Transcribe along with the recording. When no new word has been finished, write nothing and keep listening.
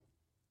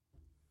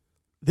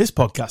This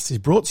podcast is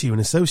brought to you in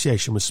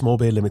association with Small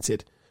Beer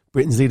Limited,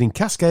 Britain's leading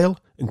cask ale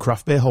and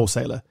craft beer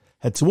wholesaler.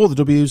 Head to all the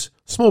W's,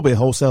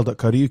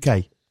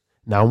 smallbeerwholesale.co.uk.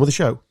 Now on with the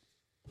show.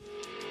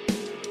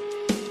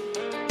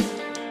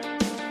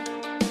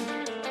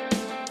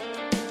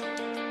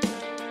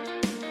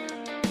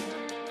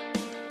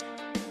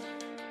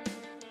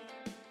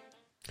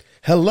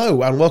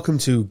 Hello and welcome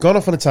to Gone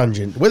Off on a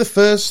Tangent. We're the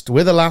first,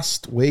 we're the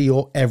last, we're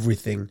your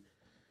everything.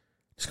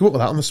 Just come up with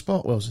that on the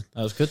spot, Wilson.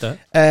 That was good,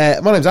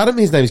 that. My name's Adam,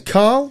 his name's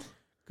Carl.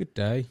 Good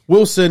day.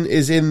 Wilson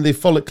is in the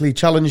follically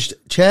challenged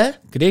chair.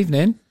 Good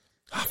evening.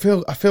 I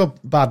feel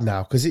bad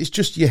now because it's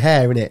just your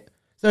hair, innit?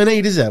 No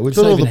need, is there? We've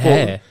done all the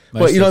hair.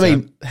 But you know what I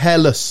mean?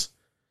 Hairless.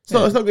 It's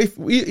not. If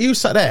you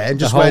sat there and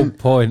just the whole went.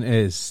 point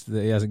is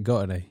that he hasn't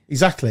got any.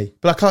 Exactly.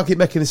 But I can't keep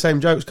making the same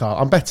jokes, Carl.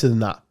 I'm better than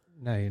that.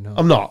 No, you're not.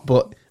 I'm not,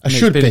 but I And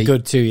should it's been be. a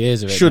good 2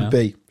 years of it. Should now.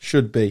 be.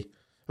 Should be.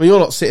 I mean, you're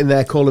not sitting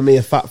there calling me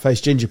a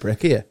fat-faced ginger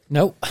prick, here.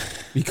 Nope.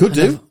 You could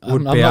do. I'm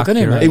be not going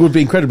to. accurate. It would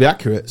be incredibly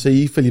accurate. So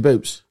you fill your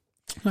boobs.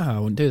 No, I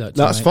wouldn't do that.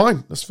 No, that's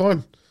fine. That's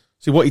fine.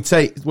 So what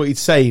he's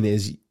saying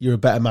is you're a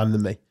better man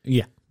than me.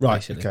 Yeah. Right.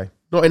 Basically. Okay.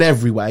 Not in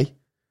every way.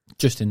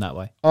 Just in that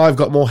way. I've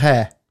got more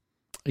hair.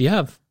 You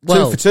have.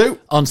 Well, 2 for 2.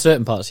 on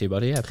certain parts of your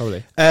body, yeah,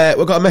 probably.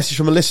 We've got a message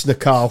from a listener,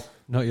 Carl.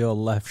 Not your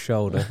left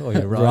shoulder or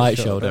your right, Right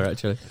shoulder,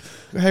 actually.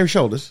 Hairy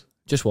shoulders.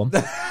 Just one.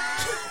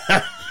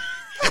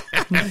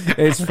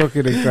 It's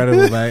fucking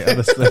incredible, mate,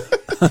 honestly.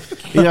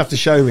 You have to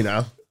show me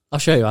now. I'll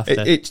show you after.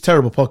 It's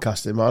terrible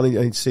podcasting, man. I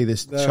need to see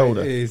this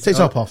shoulder. it is. Take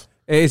your top off.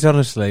 It is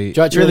honestly,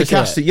 Do you You're in the actually see it?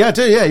 casting. Yeah, I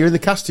do. Yeah, you're in the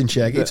casting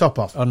chair. Get your top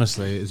off.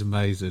 honestly, it's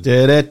amazing.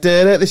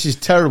 This is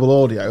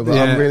terrible audio, but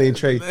I'm Yeah. really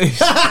intrigued.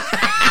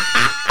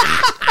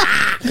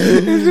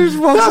 It's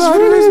one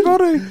side of his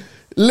body.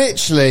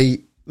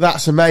 Literally,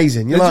 that's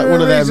amazing. You're Is like there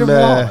one a of them reason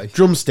why?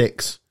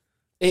 drumsticks.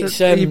 It's,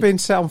 Have you been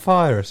set on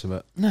fire or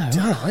something? no. Is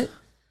that right?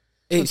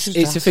 It's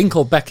just a thing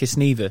called Beckus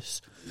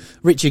Nevis.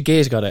 Richard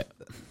Gere's got it.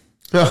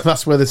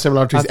 That's where the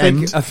similarities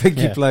end. I think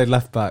Yeah. he played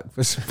left back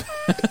for some.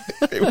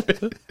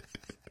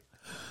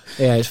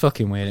 Yeah, it's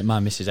fucking weird. My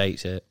missus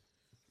hates it.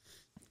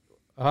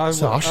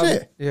 Harsh, isn't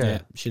it? Yeah.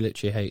 She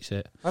literally hates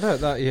it. I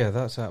don't.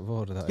 That's out of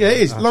order. That Yeah,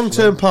 it is. Actually,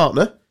 Long-term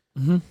partner.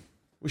 Mm-hmm.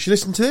 We should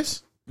listen to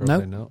this.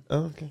 Probably No. not. Oh,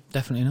 okay.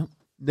 Definitely not.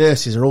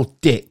 Nurses are all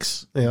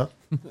dicks. They are.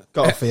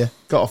 Got off here.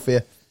 Got off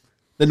here.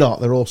 They're not.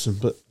 They're awesome.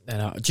 But They're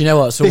not. Do you know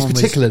what? this Someone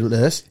particular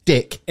nurse,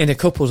 dick. in a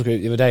couples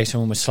group the other day,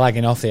 someone was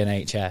slagging off the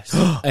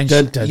NHS. And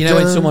Dun, dun, you know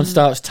when dun. someone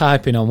starts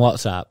typing on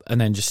WhatsApp and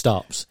then just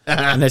stops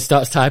and then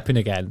starts typing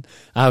again?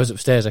 I was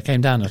upstairs, I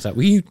came down and I was like,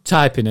 were you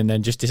typing and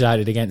then just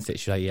decided against it?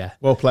 She's like, yeah.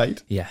 Well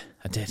played. Yeah,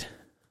 I did.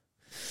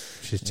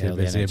 She's Yeah, too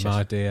the busy in NHS.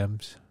 my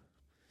DMs.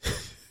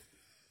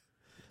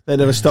 They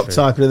never stop True.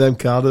 typing in them,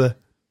 Carl, do they?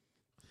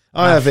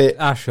 I have it.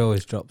 Ash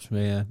always drops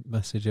me a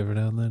message every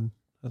now and then.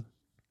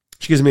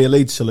 She gives me a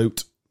Leeds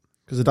salute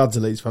because her dad's a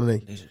Leeds fan,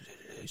 isn't he?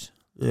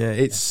 Yeah,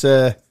 it's.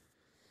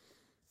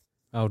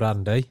 Old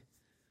Andy.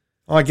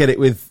 I get it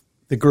with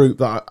the group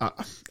that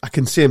I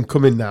can see them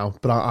coming now,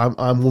 but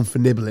I'm one for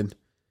nibbling.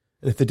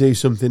 And if they do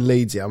something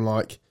Leedsy, I'm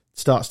like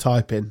starts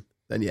typing,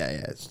 then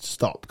yeah,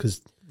 stop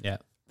because Yeah.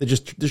 they're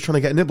just trying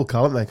to get a nibble,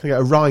 Carl, aren't they? Can I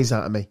get a rise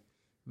out of me?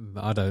 I'm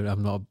not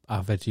an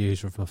avid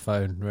user of my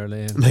phone,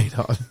 really. No, you're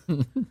not.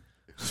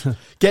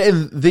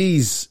 Getting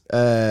these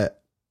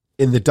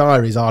in the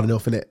diary is hard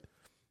enough, innit?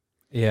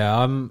 Yeah,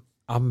 I'm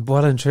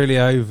well and truly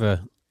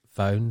over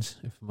phones,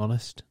 if I'm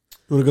honest.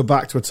 You want to go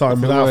back to a time If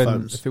it without weren't-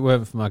 phones? If it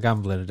weren't for my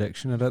gambling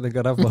addiction, I don't think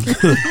I'd have one.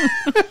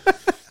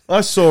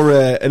 I saw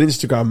an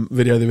Instagram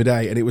video the other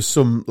day, and it was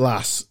some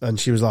lass, and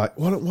she was like,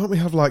 "Why don't we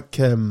have like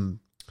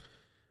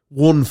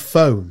one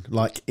phone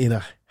like in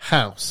a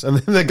house?" And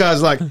then the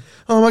guy's like,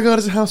 "Oh my god,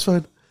 it's a house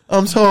phone.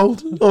 I'm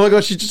told. Oh my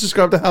god, she just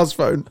described a house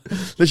phone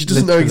that she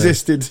doesn't know Literally.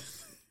 existed."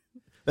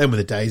 Them were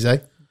the days, eh?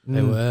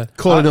 They were.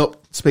 Calling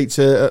up, speak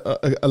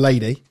to a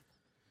lady.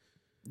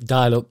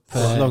 Dial up.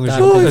 as long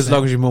dial up.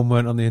 as your mum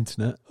weren't on the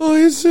internet. Oh,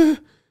 is I'm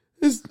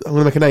going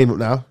to make a name up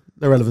now.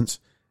 No relevance.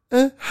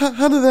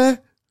 Hannah there.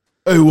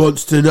 Who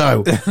wants to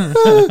know?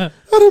 Adam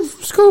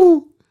from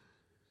school.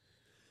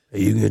 Are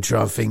you going to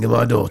try and finger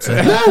my daughter?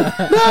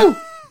 No.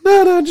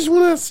 I just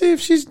want to see if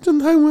she's done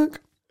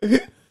homework.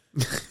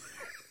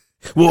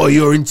 What are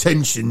your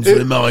intentions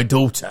with my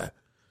daughter?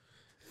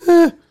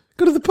 Go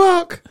to the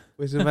park.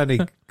 Was there many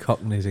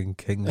Cockneys in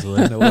Kings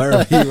Lynn or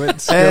wherever you went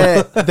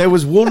to school? There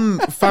was one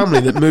family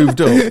that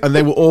moved up, and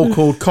they were all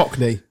called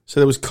Cockney. So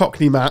there was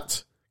Cockney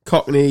Matt,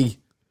 Cockney.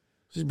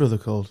 What's his brother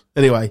called?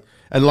 Anyway,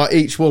 and like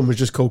each one was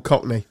just called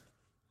Cockney.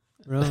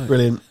 Right.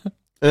 Brilliant.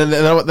 And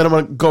then when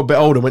I got a bit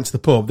older and went to the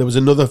pub, there was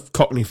another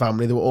Cockney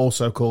family that were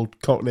also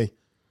called Cockney.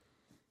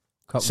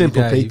 Cockney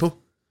Simple Dave. people.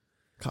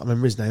 Can't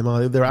remember his name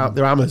either. Their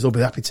Hammers will be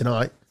happy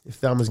tonight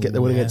if the Hammers get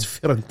their win Yeah.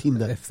 against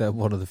Fiorentina. If they're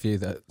one of the few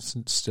that's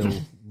still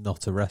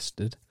not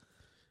arrested.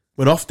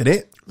 Went off, did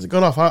it? Has it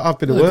gone off? I've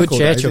been at They're work good all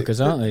chair day. Is it-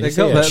 chuckers, aren't they? They You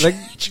got see it?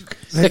 that.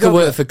 They could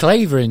work for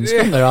Claverings,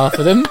 couldn't there, half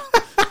of them?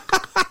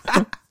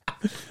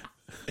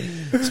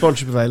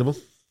 Sponsorship available.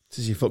 This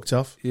is you fucked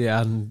off.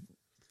 Yeah, and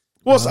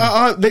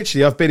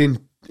I've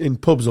been in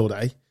pubs all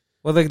day,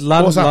 Well, they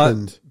landed What's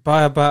happened?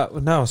 by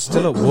about. No, I was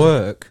still at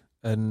work,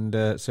 and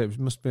so it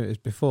was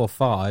before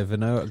 5,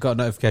 and I got a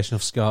notification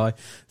off Sky.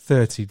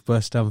 30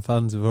 West Ham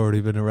fans have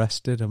already been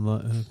arrested. I'm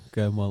like, oh,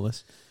 going well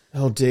this.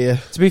 Oh dear.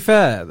 To be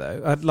fair,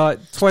 though, I'd like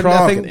 20. Prague,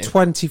 I isn't think it?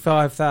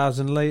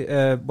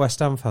 25,000 West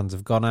Ham fans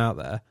have gone out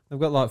there. They've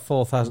got like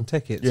 4,000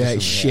 tickets. Yeah, or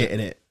it's something. shit in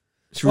it.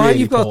 It's Why really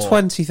you've got poor. a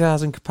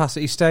 20,000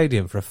 capacity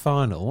stadium for a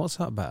final? What's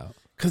that about?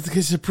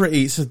 Because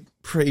it's a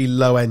pretty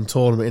low end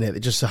tournament in it. It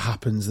just so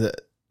happens that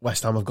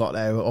West Ham have got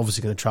there. We're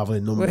obviously going to travel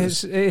in Well,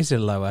 numbers. it is a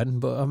low end,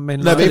 but I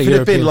mean, No, like, but if a it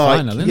had been European like,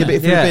 final, isn't yeah, but it?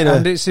 if it had yeah, been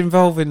and it's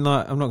involving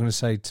like I'm not going to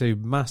say two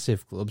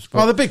massive clubs,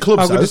 but oh, the big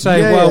clubs. I'm going though. to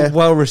say Yeah, yeah.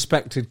 well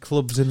respected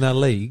clubs in their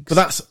leagues. But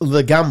that's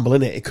the gamble,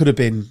 isn't it? It could have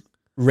been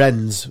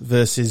Rennes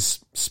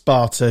versus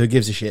Sparta. Who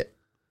gives a shit?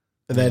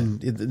 And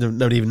then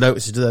nobody even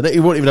notices, do they?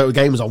 You won't even know what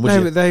the game was on, would no,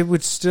 you? but they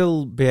would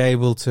still be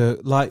able to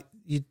like.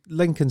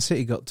 Lincoln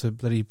City got to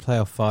bloody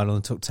playoff final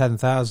and took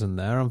 10,000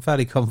 there. I'm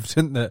fairly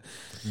confident that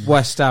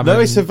West Ham No,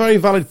 and it's a very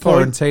valid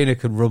point. Fiorentina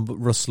could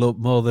rustle up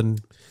more than.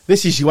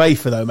 This is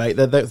UEFA, though, mate.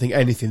 They don't think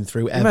anything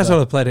through You ever. might as well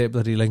have played it at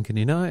bloody Lincoln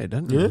United,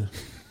 don't you?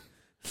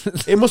 Yeah.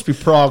 It must be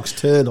Prague's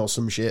turn or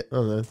some shit. I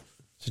don't know.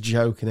 It's a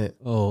joke, isn't it?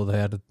 Oh, they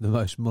had the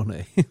most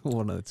money.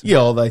 One of the two.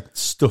 Yeah, or they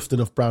stuffed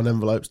enough brown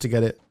envelopes to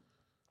get it.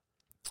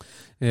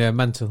 Yeah,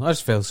 mental. I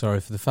just feel sorry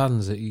for the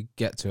fans that you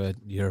get to a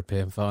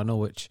European final,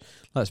 which,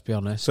 let's be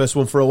honest, First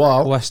one for a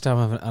while. West Ham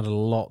haven't had a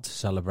lot to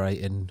celebrate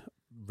in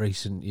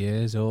recent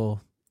years. Or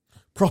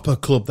Proper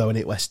club, though,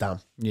 innit, West Ham?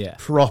 Yeah.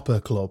 Proper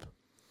club.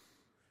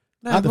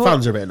 no, The but-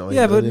 fans are a bit annoying.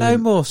 yeah, but they- no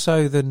more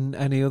so than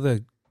any other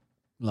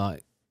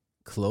like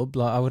club.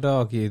 Like I would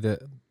argue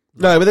that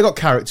No, but they got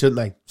character, haven't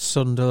they?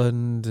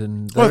 Sunderland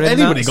and Well, they're in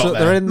anybody that got sort-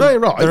 there. They're in, No, you're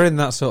right. They're in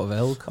that sort of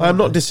ilk. I'm aren't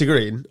not they?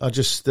 disagreeing. I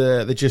just,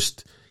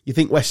 you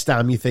think West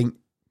Ham, you think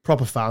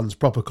proper fans,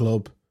 proper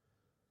club,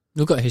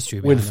 We've got a history.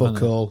 win behind fuck them,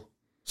 haven't all.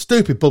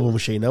 Stupid bubble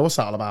machine, though. What's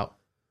that all about?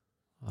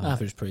 we? I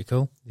think it's pretty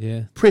cool.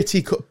 Yeah,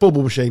 Pretty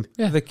bubble machine.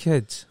 Yeah. the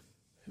kids.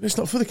 It's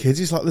not for the kids.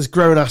 It's like there's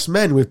grown ass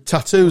men with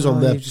tattoos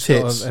on their You just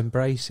got tits. to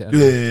embrace it. Do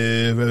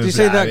Do you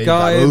see that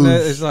guy in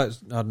there? It's like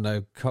I don't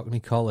know, Cockney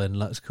Colin.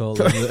 Let's call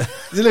him. Is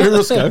he living in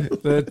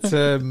Rusco?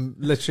 That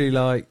literally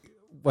like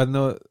when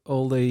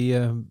all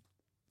the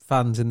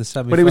fans in the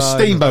semi. When he was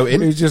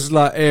steamboating. he was just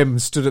like him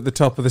stood at the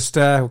top of the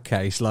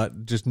staircase,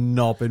 like just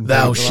knobbing.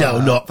 Thou people shalt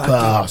like not that.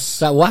 pass. It's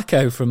that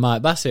wacko from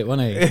Mike Bassett,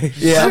 wasn't he?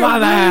 Yeah. Come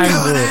on then.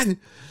 Come on.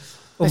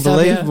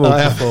 Unbelievable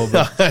I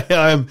performance.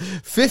 am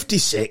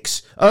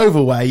 56,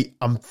 overweight.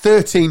 I'm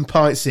 13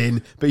 pints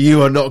in, but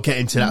you are not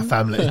getting to that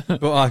family.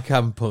 But I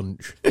can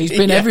punch. He's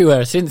been Yeah.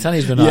 everywhere since, and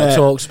he's been like Yeah.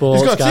 Talk He's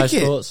Sports, got a Sky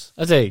ticket. Sports.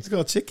 Has he? He's got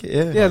a ticket,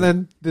 yeah. Yeah,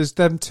 then there's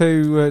them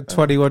two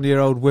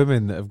 21-year-old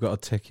women that have got a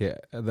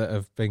ticket that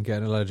have been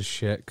getting a load of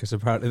shit because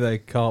apparently they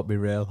can't be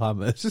real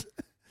hammers.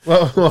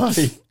 Well, why?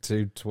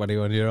 Two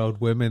 21-year-old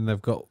women,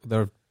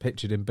 they're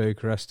pictured in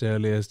Bucharest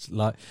earlier as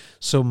like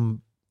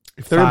some.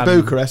 If they're in fan-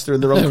 Bucharest, they're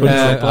in the wrong They're in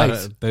country. the wrong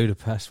place.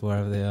 Budapest,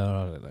 wherever they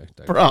are, I don't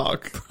know.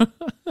 Prague.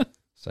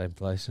 Same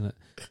place, isn't it?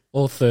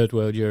 All third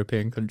world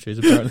European countries,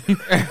 apparently.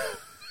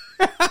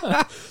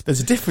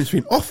 There's a difference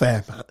between off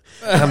air, man,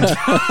 and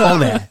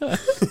on air.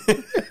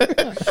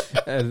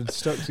 And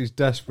Stocksy's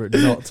desperate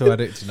not to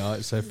edit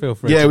tonight, so feel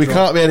free. Yeah, to we drop,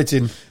 can't be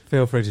editing.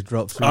 Feel free to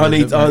drop through. I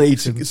need to.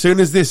 As soon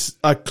as this,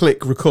 I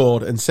click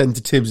record and send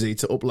to Tibsy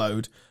to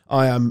upload.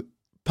 I am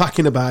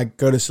packing a bag,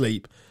 going to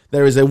sleep.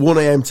 There is a 1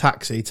 a.m.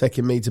 taxi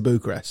taking me to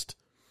Bucharest.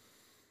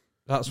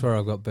 That's where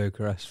I got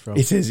Bucharest from.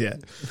 It is, yeah,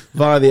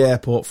 via the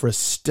airport for a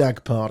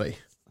stag party,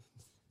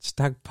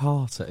 Stag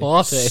party.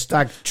 Party.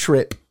 stag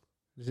trip.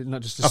 Is it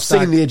not just a I've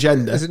stag? seen the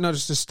agenda. Is it not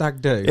just a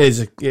stag do? It is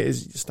a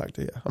stag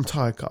do. Yeah. I'm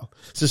tired, Carl.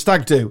 It's a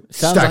stag do.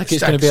 Sounds Stag, like it's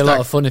stag, going to be a lot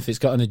stag. of fun if it's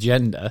got an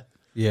agenda.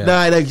 Yeah.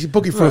 No, you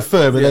book it for a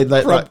firm, and they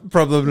like,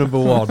 Problem number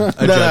one. no,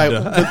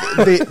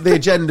 the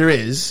agenda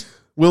is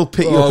we'll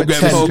pick you Oh, up at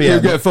 10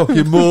 p.m. get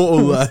fucking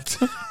mortal that.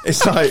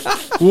 It's like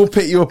we'll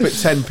pick you up at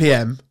 10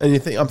 p.m. and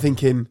I'm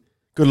thinking,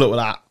 good luck with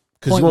that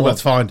because you Point won't be one. able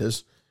to find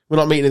us. We're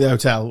not meeting in the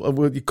hotel.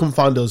 You come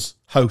find us,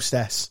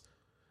 hostess.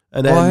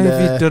 And then, Why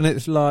have you done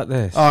it like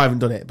this? I haven't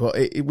done it, but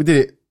we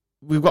did it.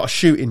 We've got a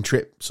shooting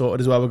trip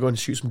sorted as well. We're going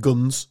to shoot some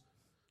guns.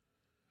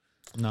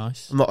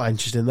 Nice. I'm not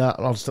interested in that.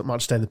 Might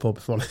just stay in the pub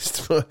if I'm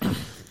honest. But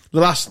the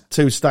last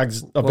two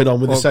stags I've been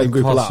on with the What same could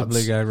group of possibly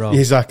lads. go wrong?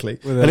 Exactly.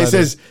 With a And it load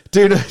says,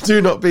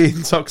 do not be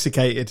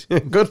intoxicated.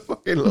 Good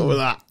fucking luck with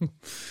that.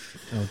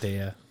 Oh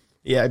dear.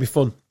 Yeah, it'd be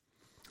fun.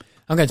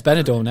 I'm going to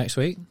Benidorm next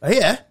week. Oh,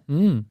 yeah.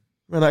 Mm.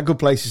 Run out good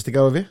places to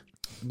go with you.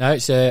 No,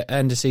 it's a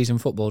end of season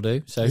football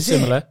do. So Is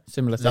similar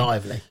thing.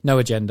 Lively. No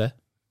agenda.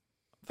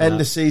 for End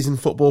that of season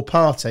football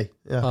party.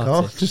 Yeah, Party.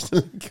 Carl. Just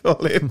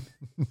call it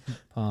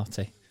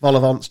party.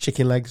 vol-au-vents,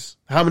 chicken legs.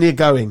 How many are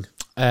going?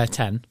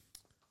 10.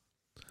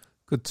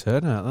 Good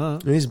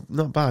turnout, that. It is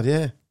not bad,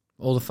 yeah.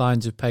 All the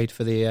fines have paid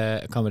for the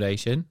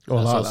accommodation. Oh,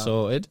 I That's like all that.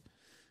 sorted.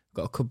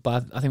 Got a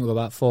I think we've got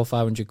about 400 or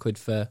 500 quid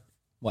for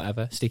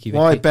whatever. Sticky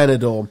Why Vicky.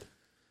 Benidorm?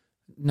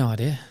 No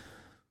idea.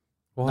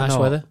 Why Nice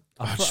not? weather.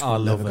 I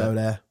love never go it.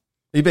 there.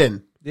 You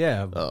been?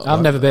 Yeah, Oh,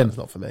 I've never been. It's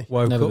not for me.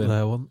 woke Never up been.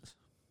 there once.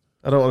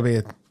 I don't want to be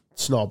a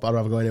snob. I'd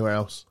rather go anywhere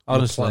else. on the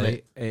Honestly,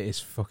 planet. it is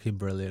fucking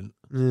brilliant.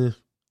 Yeah.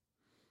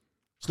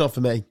 It's not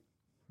for me.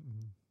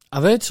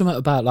 I've heard something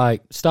about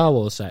like Star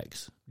Wars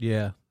sex.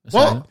 Yeah.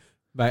 What?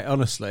 Mate,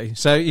 honestly.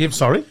 So you've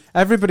Sorry?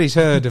 everybody's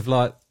heard of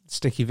like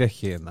Sticky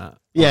Vicky and that.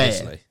 Yeah,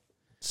 Obviously.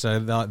 So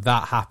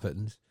that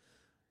happened.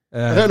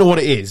 I don't know what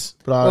it is,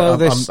 but I'll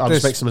just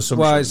make some assumptions.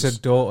 Well, it's a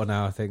daughter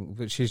now, I think,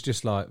 but she's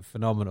just like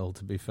phenomenal.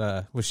 To be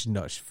fair, well, she's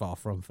not. She's far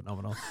from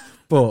phenomenal,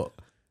 but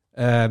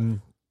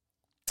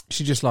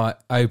she just like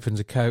opens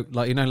a Coke,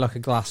 like like a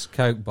glass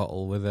Coke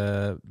bottle with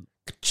a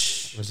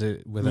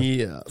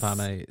Yeah.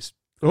 fanny. It's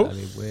Oh.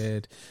 really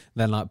weird.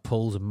 Then like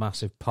pulls a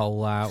massive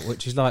pole out,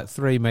 which is like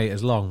 3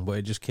 meters long, but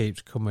it just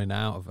keeps coming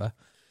out of her.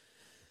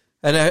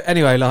 And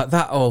anyway, like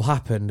that all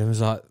happened. It was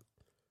like,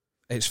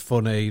 it's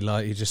funny.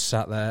 Like you just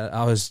sat there.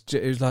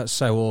 It was like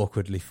so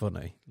awkwardly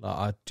funny. Like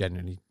I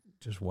genuinely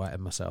just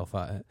wetted myself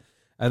at it.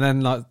 And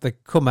then like they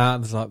come out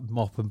and there's like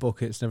mop and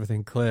buckets and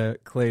everything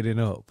cleaning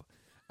up.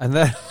 And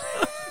then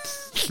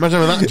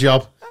Imagine that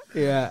job.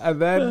 yeah,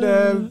 and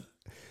then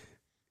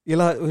you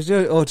like was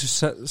you all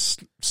just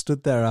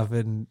stood there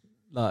having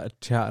like a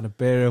chat and a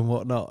beer and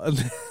whatnot,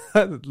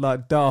 and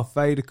like Darth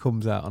Vader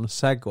comes out on a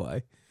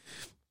Segway,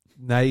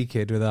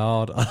 naked with a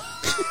hard on.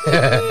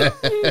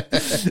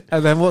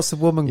 And then what's the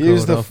woman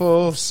Use called the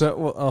Force.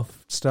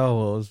 off Star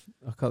Wars?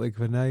 I can't think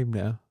of her name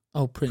now.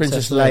 Oh,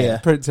 Princess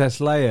Leia. Princess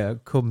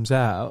Leia comes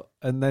out,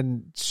 and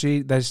then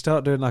they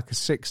start doing like a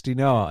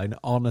 69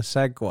 on a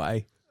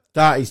Segway.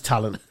 That is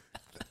talent.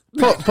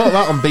 Put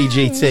that on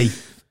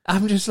BGT.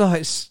 I'm just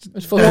like, It's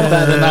fucking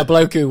better than that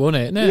bloke who won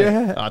it, isn't it?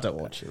 yeah, I don't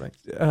watch it, mate.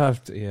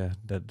 yeah,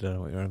 don't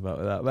know what you're on about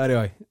with that. But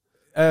anyway,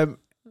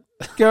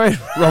 going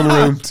Wrong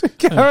room.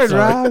 going Sorry.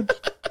 round,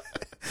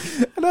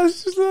 and I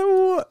was just like,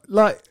 what?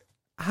 Like,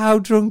 how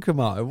drunk am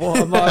I? What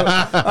am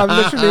I? I'm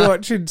literally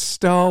watching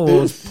Star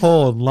Wars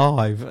porn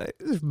live.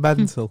 It's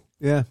mental.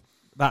 Yeah,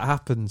 that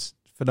happens.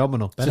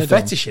 Phenomenal. It's a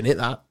fetish in it,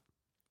 that.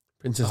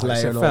 Princess Oh,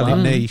 it's Leia a and all fairly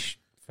that. niche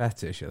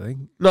fetish, I think.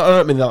 No, I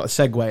don't mean that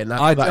segue in that.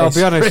 I'll is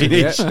be honest with pretty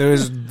you, niche. there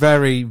was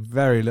very,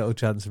 very little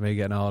chance of me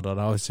getting hard on.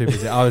 I was too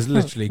busy. I was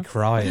literally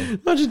crying.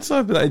 Imagine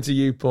typing that into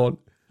YouPorn.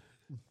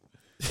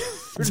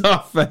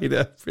 Darth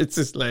Vader,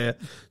 Princess Leia,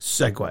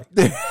 segue.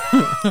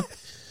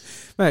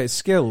 Mate, it's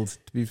skilled,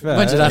 to be fair.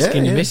 Imagine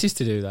asking yeah. your missus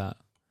to do that.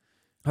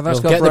 I've Well,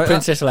 got get the bro-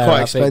 Princess Leia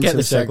Quite outfit, get the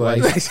expensive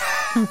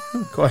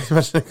Segway. Quite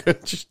imagine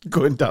just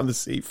going down the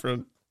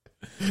seafront.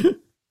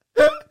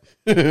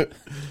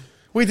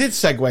 We did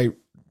segue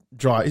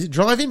drive. Is it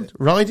driving?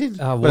 Riding?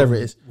 Whatever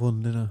it is.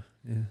 One, didn't I?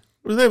 Yeah.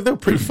 Well, they were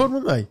pretty fun,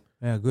 weren't they?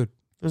 Yeah, good.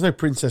 There's no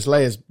Princess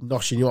Leia's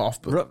noshing you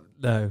off, but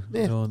No,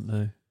 Yeah.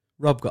 no.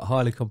 Rob got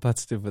highly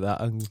competitive with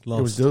that and it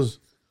always lost. does.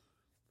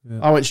 Yeah.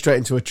 I went straight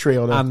into a tree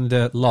on a...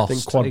 And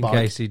lost, quad in bike.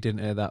 case he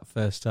didn't hear that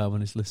first time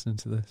when he's listening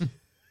to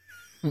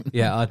this.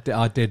 Yeah,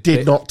 I did.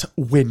 did not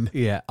win.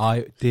 Yeah,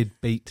 I did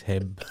beat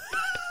him.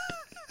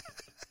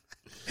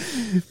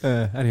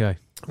 Anyway.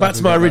 Back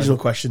to my original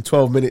question,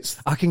 12 minutes.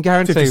 I can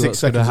guarantee 56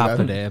 what's going to seconds ago.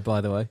 happen here,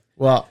 by the way.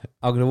 Well,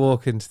 I'm going to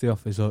walk into the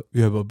office like,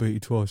 yeah, but I beat you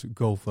twice at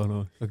golf,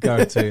 haven't I? I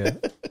guarantee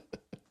you.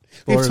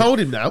 you've told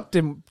him now.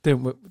 Didn't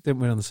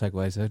win on the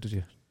segways, though, did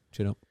you?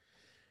 Do you know?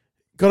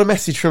 Got a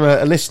message from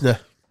a listener.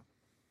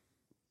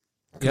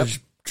 Yep.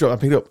 I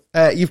picked up.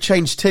 You've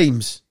changed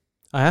teams.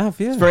 I have,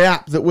 yeah. It's very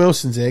apt that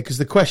Wilson's here because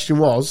the question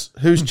was,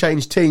 who's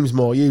changed teams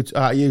more, you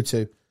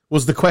two?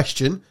 Was the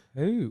question.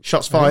 Who?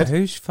 Shots fired.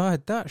 Who's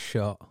fired that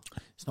shot?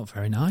 It's not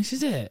very nice,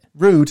 is it?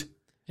 Rude.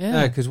 Yeah.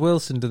 No, because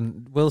Wilson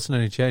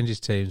only changes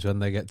teams when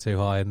they get too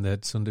high in the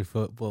Sunday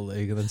Football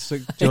League and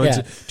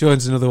then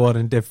joins another one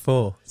in Div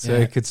 4 so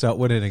he could start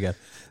winning again.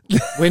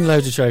 Win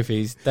loads of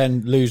trophies,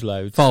 then lose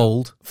loads.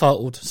 Fold.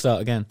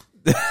 Start again.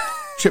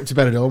 Trip to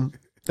Benidorm,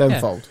 then Yeah.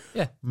 fold.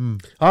 Yeah.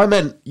 I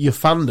meant your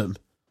fandom.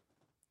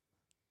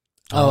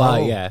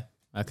 Yeah.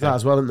 Okay. That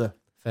as well, isn't there?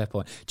 Fair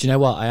point. Do you know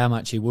what? I am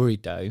actually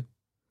worried, though,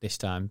 this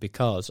time,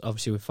 because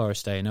obviously with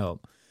Forest staying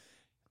up,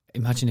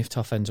 imagine if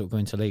Toff ends up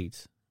going to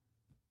Leeds.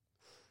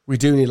 We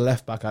do need a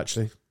left back,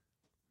 actually.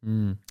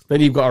 Mm.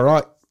 Then you've got a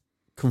right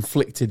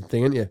conflicted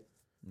thing, haven't you?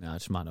 No, I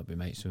just might not be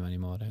mates with him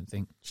anymore, I don't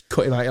think. Just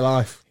cut him out of your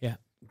life. Yeah.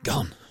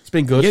 Gone. It's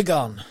been good. You're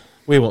gone.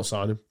 We won't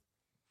sign him.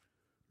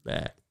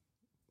 Yeah.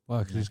 Well,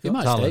 because he's He got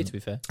might stay, talent. to be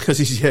fair. Because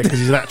he's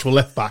an actual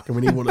left back and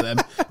we need one of them.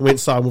 And we ain't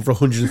signed one for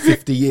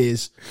 150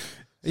 years.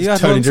 You had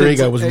Tony one to-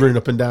 Dorigo was running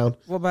up and down.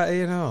 What about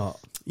Ian Hart?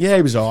 Yeah,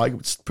 he was alright. It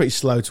was pretty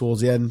slow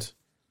towards the end.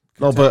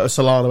 Alberto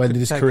Solano ended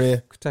his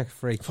career. Could take a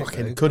free kick.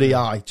 Fucking though. could he?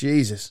 Aye,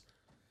 Jesus.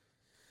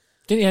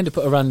 Didn't he end up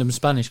at a random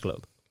Spanish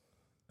club?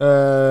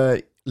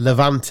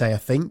 Levante, I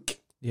think.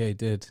 Yeah, he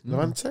did.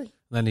 Levante?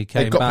 Then he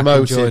came got back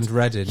promoted. and joined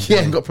Reading. Yeah,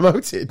 and got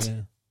promoted. Yeah.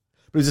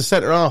 But he was a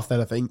centre half then,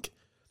 I think.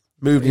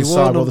 Moved He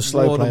inside wore while the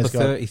slow number players go.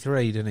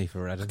 33, didn't he,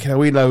 for Reading? Okay,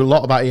 we know a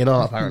lot about Ian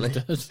Hart,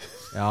 apparently.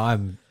 Yeah,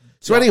 I'm...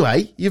 So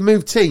anyway, you've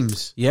moved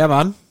teams. Yeah,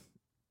 man.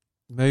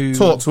 Move.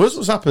 Talk to us.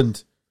 What's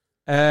happened?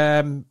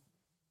 Well,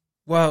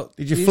 Well,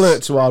 Did you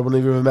flirt too hard one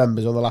of your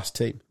members on the last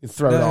team? You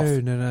throw it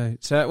off. No.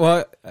 So,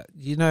 well,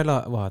 you know,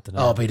 like, well, I don't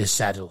know. I'll be the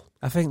saddle.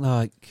 I think,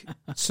 like,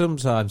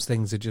 sometimes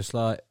things are just,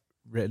 like,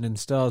 written in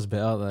stars a bit,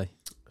 aren't they?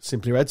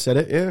 Simply Red said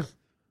it, yeah.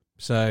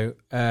 So,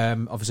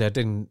 obviously, I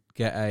didn't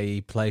get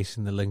a place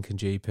in the Lincoln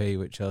GP,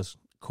 which I was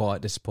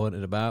quite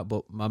disappointed about,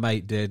 but my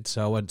mate did,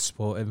 so I went to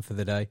support him for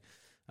the day.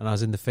 And I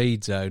was in the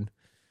feed zone.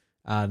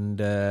 And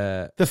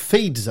the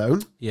feed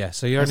zone? Yeah,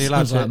 so you're only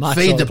allowed to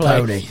feed the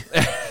pony.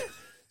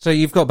 So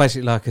you've got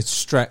basically like a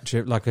stretch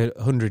of like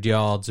 100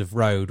 yards of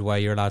road where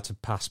you're allowed to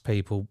pass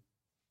people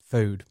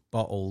food,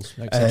 bottles,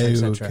 etc.,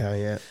 etc.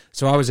 Okay, yeah.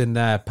 So I was in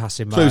there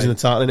passing my... Clues in the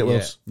title, innit,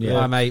 Wills? Yeah.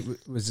 My mate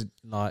was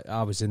like,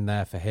 I was in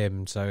there for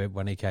him, so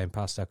when he came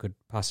past, I could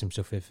pass him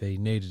stuff if he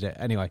needed it.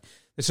 Anyway,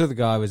 this other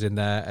guy was in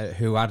there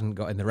who hadn't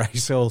got in the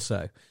race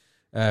also,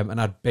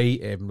 and I'd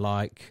beat him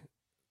like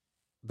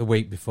the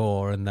week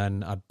before, and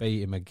then I'd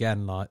beat him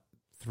again like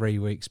 3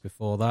 weeks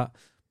before that.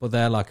 But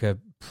they're like a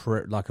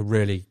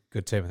really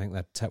good team. I think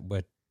we're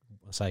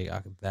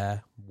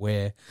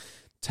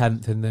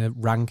 10th in the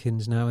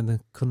rankings now in the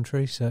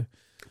country. So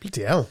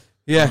bloody hell.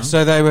 Yeah,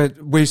 so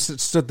we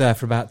stood there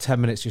for about 10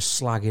 minutes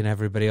just slagging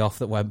everybody off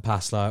that went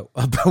past, like,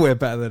 we're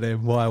better than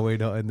him, why are we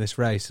not in this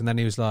race? And then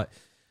he was like,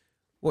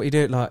 what are you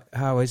doing, like,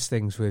 how is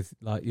things with,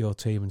 like, your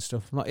team and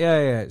stuff? I'm like,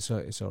 yeah, it's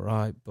all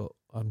right, but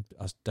I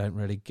don't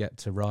really get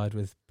to ride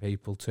with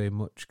people too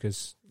much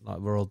because, like,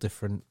 we're all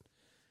different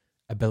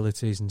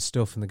abilities and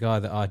stuff, and the guy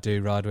that I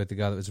do ride with, the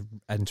guy that was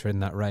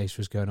entering that race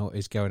is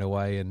going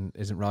away and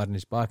isn't riding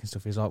his bike and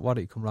stuff. He's like, why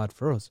don't you come ride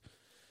for us?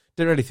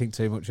 Didn't really think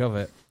too much of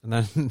it. And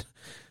then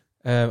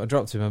I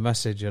dropped him a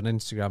message on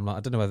Instagram, like, I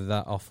don't know whether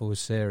that offer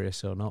was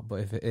serious or not, but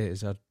if it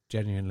is, I'd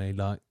genuinely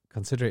like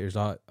consider it. It was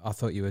like, I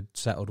thought you had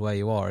settled where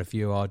you are. If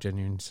you are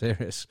genuinely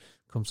serious,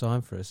 come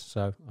sign for us.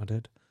 So I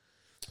did.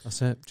 That's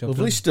it. Job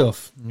Lovely done.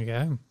 stuff. There you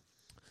go.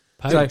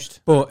 So,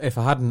 Poached. but if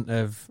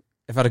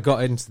I'd have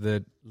got into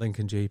the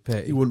Lincoln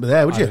GP, You wouldn't be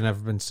there, would I'd you? have never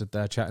been stood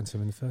there chatting to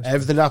him in the first.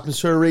 Everything happens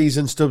for a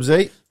reason,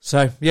 Stubbsy.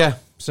 So yeah,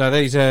 so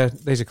these are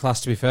class,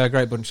 to be fair,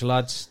 great bunch of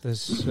lads.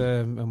 There's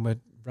and we're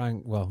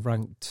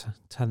ranked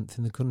 10th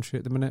in the country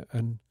at the minute,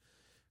 and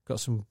got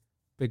some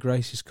big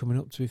races coming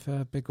up. To be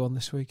fair, big one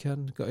this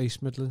weekend. Got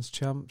East Midlands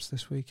champs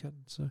this weekend.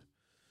 So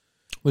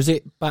Was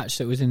it Batch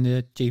that was in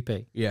the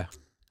GP? yeah,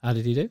 How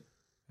did he do?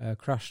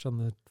 crashed on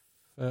the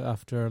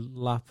after a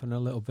lap and a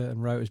little bit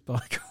and wrote his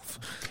bike off.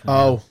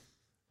 Oh,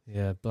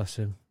 Yeah, bless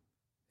him.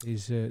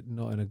 He's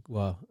not in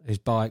his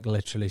bike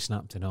literally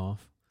snapped in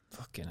half.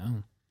 Fucking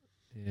hell.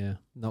 Yeah,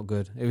 not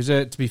good. It was,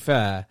 to be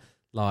fair,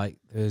 like,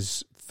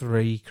 there's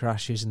 3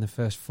 crashes in the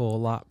first 4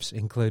 laps,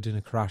 including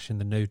a crash in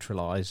the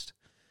neutralised,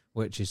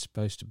 which is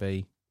supposed to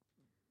be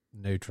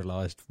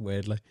neutralised,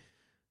 weirdly.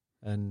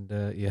 And,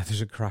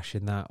 there's a crash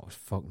in that.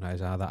 Fuck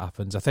knows how that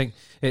happens. I think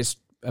it's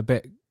a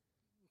bit,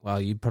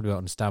 well, you probably won't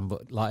understand,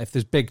 but, like, if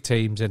there's big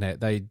teams in it,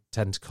 they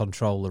tend to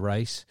control the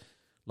race.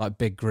 Like,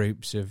 big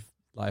groups of,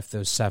 like, if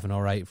there's 7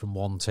 or 8 from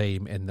one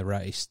team in the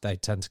race, they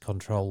tend to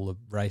control the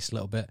race a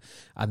little bit.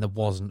 And there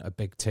wasn't a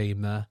big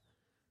team there.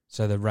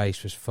 So the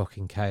race was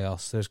fucking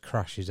chaos. There's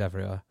crashes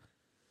everywhere.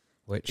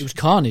 It was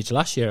carnage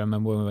last year, I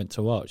remember when we went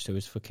to watch. There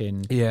was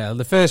fucking... Yeah,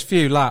 the first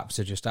few laps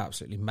are just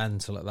absolutely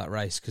mental at that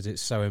race because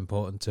it's so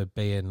important to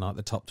be in, like,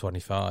 the top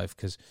 25,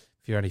 because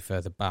if you're any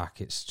further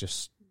back, it's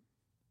just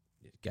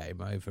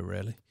game over,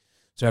 really.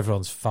 So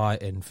everyone's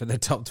fighting for the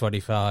top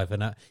 25,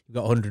 and you've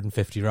got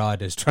 150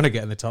 riders trying to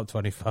get in the top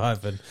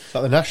 25, and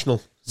like the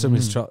national.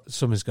 Someone's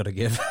got to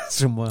give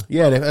somewhere.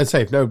 Yeah, and I'd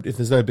say if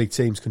there's no big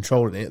teams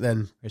controlling it,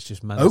 then It's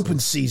just mental. open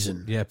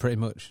season. Yeah, pretty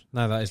much.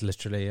 No, that is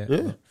literally it.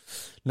 Yeah.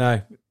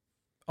 No,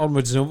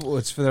 onwards and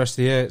upwards for the rest of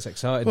the year. It's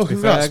exciting. Well, to be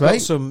congrats,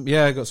 fair.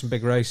 mate. Got some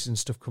big races and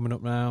stuff coming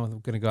up now. I'm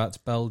going to go out to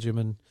Belgium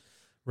and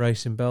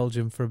race in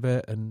Belgium for a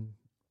bit, and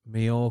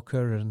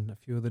Mallorca and a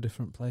few other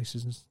different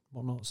places and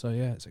whatnot. So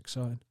yeah, it's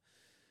exciting.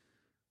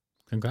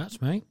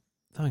 Congrats, mate.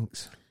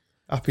 Thanks.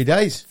 Happy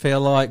days. Feel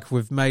like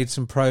we've made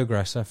some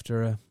progress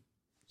after a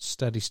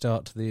steady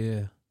start to the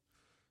year.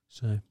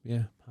 So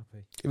yeah,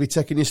 happy. Have you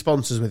taken your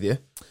sponsors with you?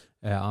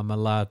 Yeah, I'm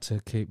allowed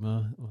to keep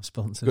my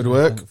sponsors. Good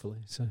work. Thankfully,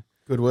 so.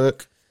 Good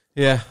work.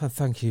 Yeah, and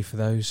thank you for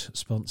those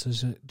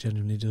sponsors. It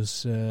genuinely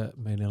does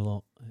mean a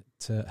lot.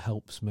 It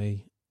helps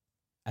me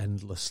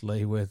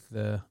endlessly with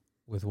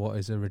what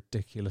is a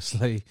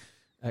ridiculously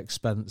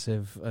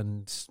expensive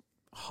and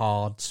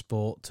hard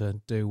sport to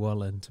do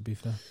well in, to be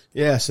fair.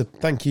 Yeah, so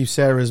thank you,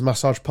 Sarah's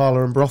Massage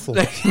Parlour and Brothel.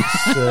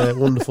 It's a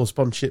wonderful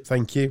sponsorship,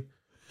 thank you.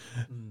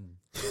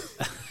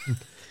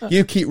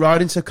 You keep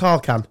riding so Carl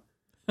can,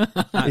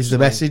 is the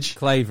message.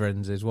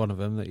 Claverins is one of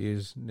them that you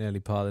was nearly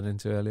piling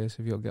into earlier, so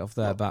if you've got to get off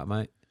their back,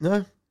 mate.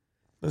 No,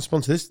 don't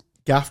sponsor this.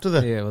 Gaff to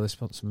the... Yeah, well, they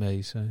sponsor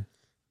me, so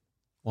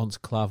once a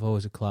clav,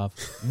 always a clav.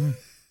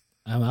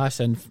 I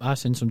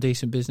send some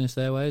decent business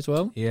their way as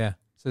well. Yeah.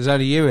 So there's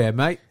only you here,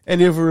 mate.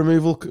 Any other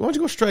removal... Why'd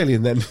you go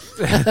Australian then?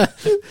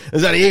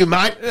 There's only you,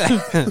 mate.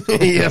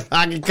 You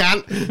fucking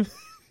cunt.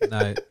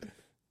 No,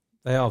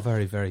 they are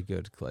very, very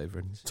good,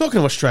 Claverins. Talking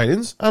of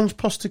Australians, Ange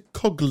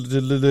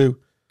Postecoglou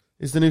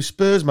is the new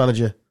Spurs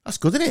manager. That's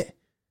good, isn't it?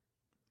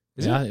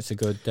 Yeah, it's a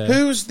good.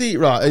 Who's the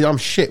right? I'm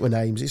shit with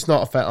names. It's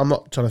not. I'm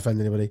not trying to offend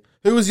anybody.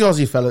 Who was the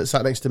Aussie fella that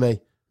sat next to me?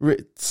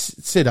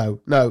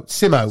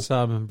 Simo.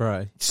 Simon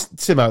Bray.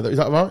 Simo. Is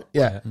that right?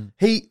 Yeah.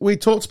 We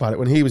talked about it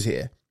when he was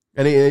here,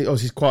 and he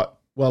obviously he's quite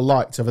well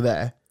liked over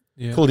there.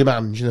 Yeah. Called him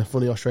Ange in a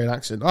funny Australian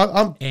accent.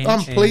 I'm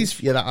pleased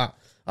for you.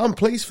 I'm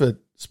pleased for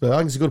Spurs. I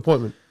think it's a good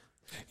appointment.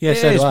 Yeah, It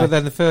so is, do I. but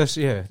then the first,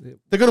 They're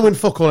going to win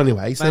fuck all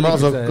anyway, so they might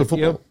as well go football.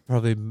 You're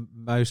probably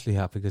mostly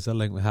happy because they're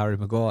linked with Harry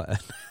Maguire.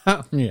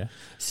 Yeah.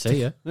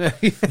 See ya.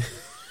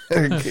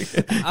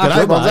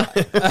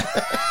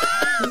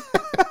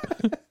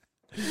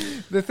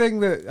 The thing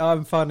that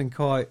I'm finding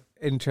quite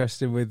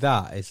interesting with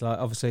that is like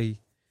obviously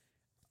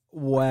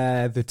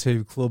where the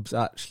two clubs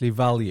actually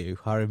value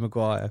Harry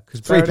Maguire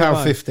because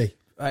 £3.50.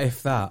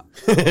 if that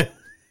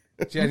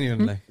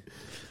genuinely.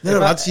 No,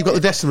 lads, you've got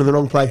the decimal in the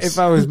wrong place. If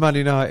I was Man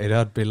United,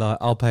 I'd be like,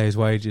 I'll pay his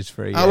wages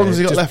for a year. How long has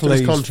he got Just left on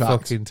his please contract?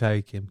 Fucking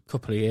take him.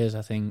 Couple of years,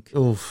 I think.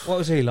 Oof. What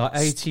was he like?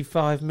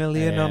 85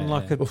 million on Yeah.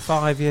 like a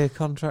 5-year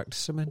contract or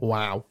something.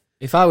 Wow.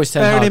 If I was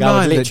Ten Bearing Hag, in I would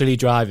mind that- literally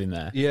drive him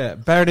there. Yeah,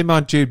 bearing in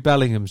mind Jude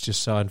Bellingham's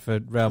just signed for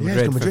Real Yeah, he's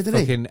Madrid, gone Madrid, for didn't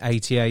he? fucking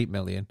 88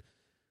 million.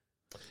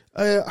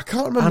 I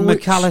can't remember And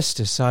which...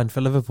 McAllister signed for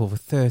Liverpool for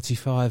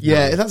 35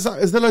 Yeah, million. is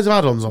there loads of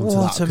add-ons onto What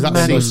that? a 'Cause that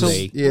mental,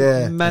 seems-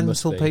 yeah.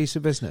 mental Must be. piece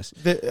of business.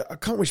 I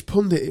can't remember which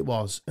pundit it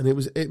was, and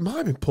it might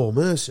have been Paul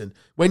Merson.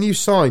 When you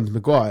signed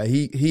Maguire,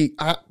 he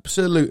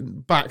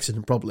absolute, by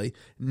accident probably,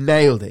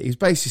 nailed it. He was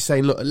basically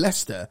saying, look, at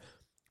Leicester,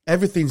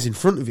 everything's in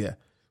front of you.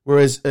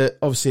 Whereas,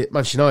 obviously, at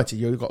Manchester United,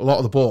 you've got a lot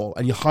of the ball,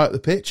 and you're high up the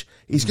pitch.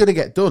 He's going to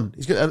get done.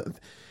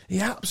 He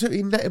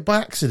absolutely, by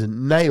accident,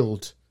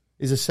 nailed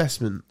his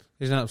assessment.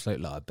 He's an absolute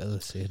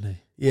liability, isn't he?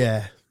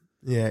 Yeah.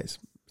 Yeah, it's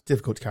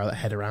difficult to carry that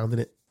head around, isn't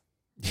it?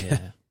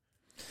 Yeah.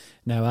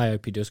 No, I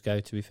hope he does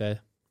go, to be fair.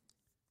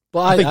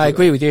 But think I he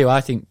agree with you.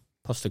 I think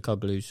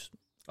Postecoglou's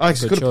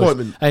It's a good choice.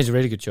 appointment. I think it's a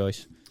really good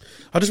choice.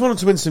 I just want him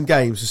to win some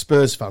games so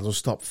Spurs fans will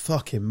stop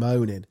fucking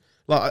moaning.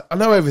 Like, I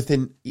know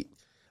everything.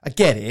 I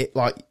get it.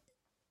 Like,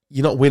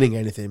 you're not winning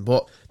anything,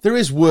 but there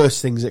is worse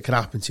things that can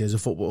happen to you as a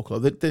football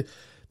club.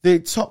 The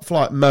top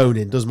flight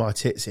moaning does my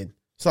tits in.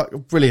 It's like,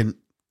 brilliant.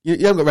 You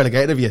haven't got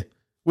relegated, have you?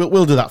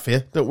 We'll do that for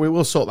you. Don't we?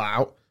 We'll sort that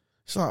out.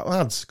 It's like,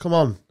 lads, come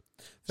on.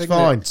 It's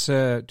fine.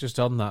 Just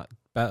on that,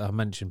 I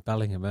mentioned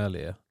Bellingham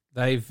earlier.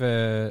 They've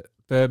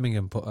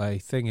Birmingham put a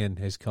thing in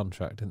his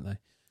contract, didn't they?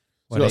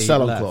 He's got a he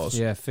sell-on left. clause.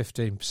 Yeah,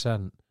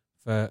 15%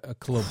 for a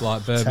club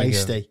like Birmingham.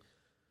 Tasty.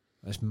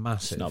 It's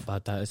massive. It's not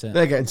bad, that, is it?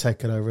 They're getting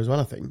taken over as well,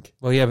 I think.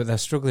 Well, yeah, but they're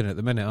struggling at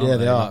the minute, aren't Yeah,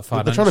 they? they are.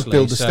 Like, They're trying to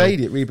build the financially.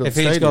 stadium, rebuild If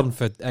the he's stadium. gone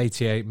for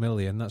 88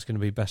 million, that's going to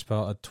be best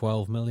part of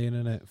 12 million,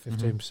 isn't it?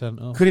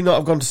 15% off. Could he not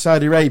have gone to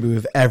Saudi Arabia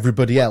with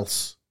everybody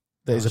else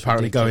that is That's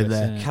apparently going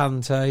there?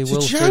 ridiculous, Kante, It's a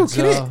Wilfried joke,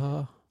 isn't it?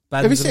 Zaha.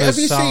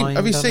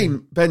 Have you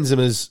seen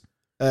Benzema's?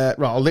 Right,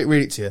 I'll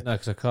read it to you. No,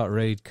 because I can't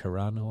read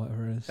Quran or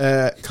whatever it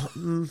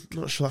is.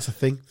 Not sure that's a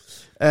thing.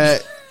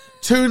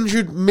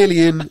 200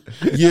 million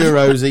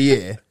euros a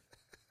year,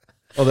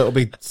 or that'll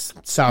be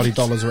Saudi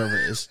dollars, or whatever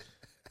it is.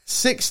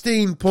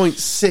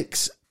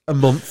 16.6 a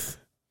month.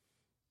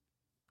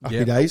 Happy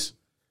Yep. days.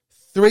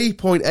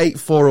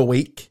 3.84 a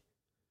week.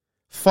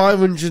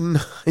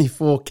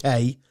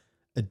 594k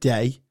a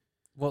day.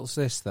 What's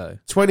this, though?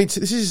 22.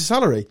 This is his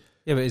salary.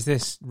 Yeah, but is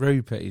this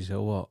rupees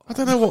or what? I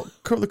don't know what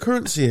the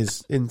currency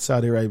is in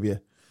Saudi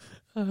Arabia.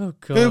 Oh,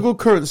 God. Google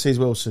currencies,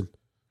 Wilson.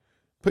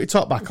 Put your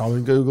top back on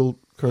and Google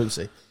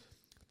currency.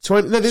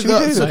 20, no, this, Should we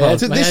do so- that?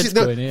 so My this, head's is,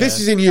 no, going, yeah. this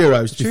is in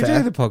euros, to Should be we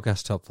fair. do the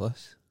podcast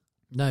topless?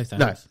 No,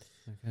 thanks.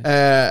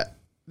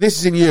 This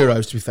is in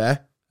euros, to be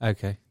fair.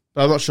 Okay.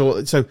 But I'm not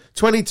sure. So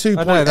 22.8k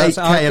I know,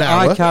 an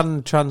hour. I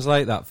can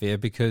translate that for you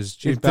because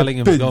Jude It's the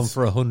Bellingham's bins. gone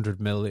for 100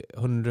 million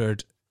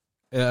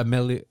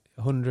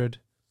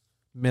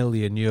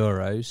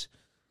euros,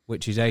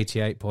 which is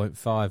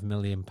 88.5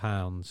 million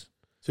pounds.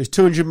 So it's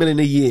 200 million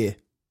a year.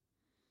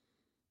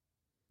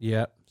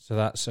 Yep. So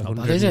that's Not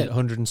bad, is it?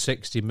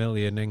 160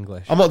 million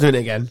English. I'm not doing it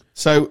again.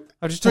 So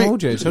I just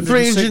told you it's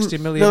 160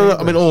 million. No, I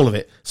English. mean all of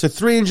it. So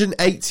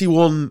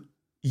 381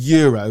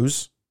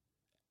 euros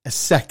a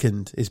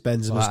second is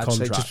Benzema's Well, actually,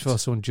 contract. just before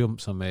someone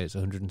jumps on me, it's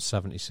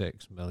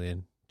 176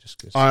 million.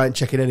 Just 'cause I ain't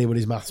checking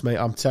anybody's maths, mate.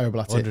 I'm terrible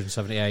at it.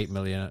 178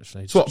 million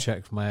actually. So Just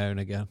check my own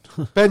again.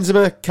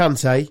 Benzema,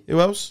 Kante, who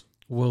else?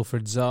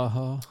 Wilfried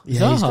Zaha.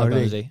 Yeah, he's Zaha,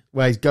 going. is he?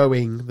 Where he's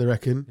going, they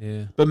reckon.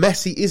 Yeah. But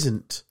Messi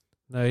isn't.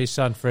 No, he's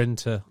signed for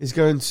Inter. He's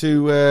going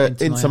to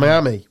Inter Inter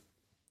Miami.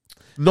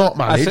 Not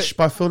managed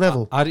by Phil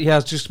Neville. I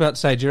was just about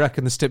to say, do you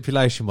reckon the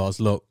stipulation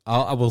was, look,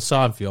 I will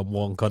sign for you on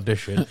one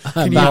condition.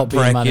 And Matt not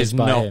being Brick managed is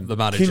by not him. the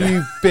manager. Can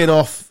you bin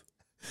off?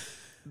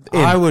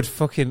 I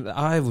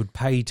would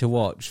pay to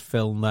watch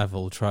Phil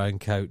Neville try and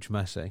coach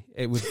Messi.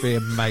 It would be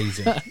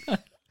amazing.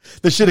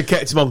 They should have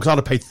kept him on because I'd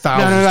have paid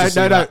thousands.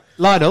 to see that.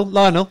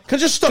 Lionel. Can I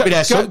just stop you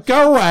there, son?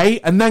 Go away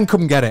and then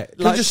come get it.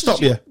 Can I just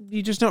stop you?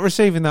 You're just not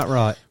receiving that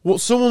right. Well,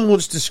 someone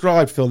once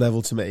described Phil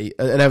Neville to me,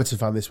 an Everton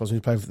fan this was, when he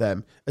was playing for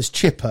them, as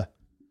chipper.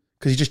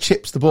 because he just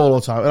chips the ball all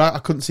the time, and I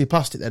couldn't see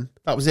past it. Then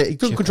that was it. He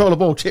doesn't control the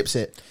ball, chips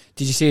it.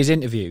 Did you see his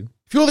interview?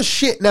 If you're the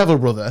shit Neville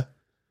brother,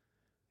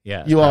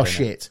 Yeah, you are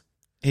fair enough. shit.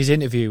 His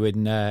interview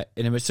in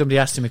somebody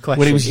asked him a question.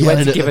 When he was went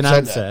yelling to at give the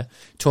an centre. answer,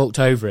 talked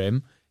over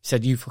him,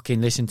 said, "You fucking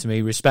listen to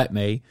me, respect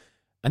me,"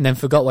 and then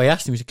forgot what he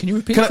asked him. He said, "Can you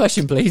repeat the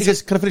question, He please?"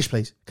 goes, "Can I finish,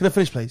 please? Can I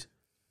finish, please?"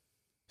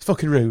 It's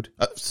fucking rude.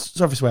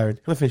 Sorry for swearing.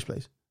 Can I finish,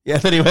 please? Yeah.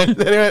 Then he went.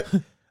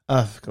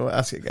 Go on,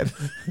 ask it again.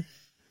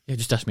 Yeah,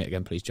 just ask me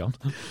again, please, John.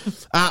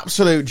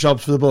 Absolute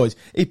jobs for the boys.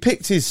 He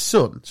picked his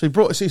son. So he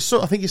brought his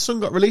son. I think his son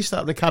got released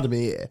out of an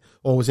academy here,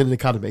 or was in an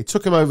academy.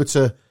 Took him over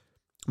to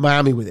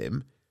Miami with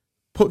him.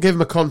 Gave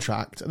him a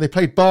contract, and they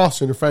played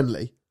Barca in a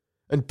friendly,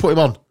 and put him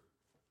on.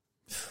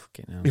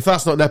 Fucking hell. If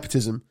that's not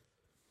nepotism,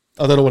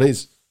 I don't know what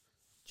is.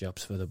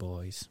 Jobs for the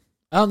boys.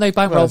 Aren't they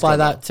bankrolled Well, it's by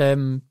got that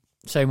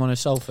same one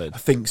as Salford? I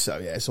think so.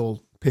 Yeah, it's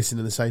all pissing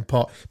in the same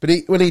pot. But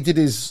when he did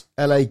his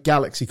LA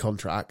Galaxy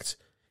contract,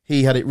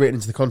 he had it written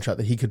into the contract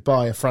that he could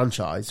buy a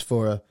franchise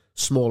for a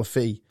smaller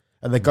fee,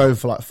 and they're going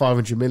for like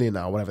 500 million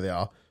now, whatever they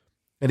are.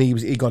 And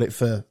he got it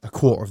for a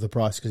quarter of the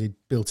price because he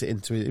built it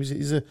into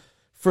it.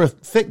 For a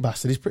thick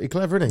bastard, he's pretty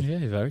clever, isn't he?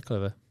 Yeah, very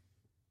clever.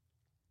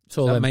 It's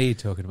all Is that them. me you're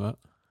talking about?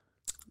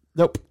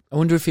 Nope. I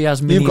wonder if he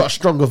has mini. You've got a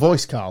stronger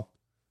voice, Carl.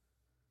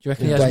 Do you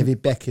reckon than he has?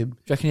 David Beckham. Do you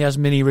reckon he has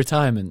mini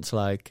retirements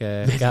like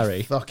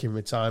Gary? Fucking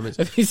retirement.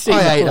 Have you seen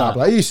I hate that? that.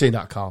 Bloke. You seen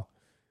that, Carl?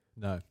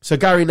 No. So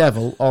Gary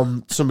Neville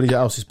on somebody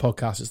else's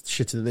podcast that's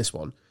shitter than this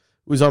one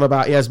was on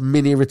about he has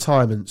mini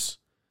retirements,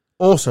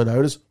 also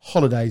known as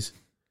holidays.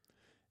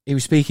 He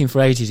was speaking for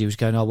ages. He was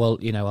going, "Oh well,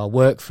 you know, I'll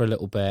work for a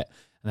little bit,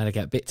 and then I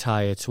get a bit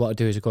tired. So what I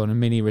do is I go on a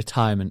mini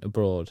retirement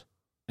abroad."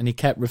 And he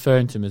kept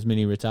referring to them as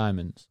mini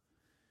retirements.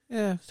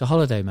 Yeah. It's a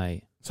holiday,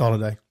 mate. It's a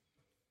holiday.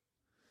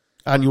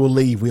 Annual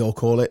leave, we all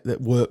call it,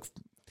 that work.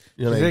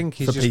 You know, I think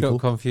he's for just people. got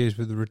confused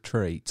with the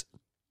retreat.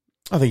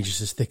 I think he's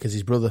just as thick as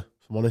his brother,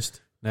 if I'm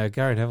honest. No,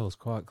 Gary Neville's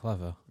quite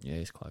clever. Yeah,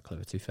 he's quite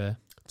clever, to be fair.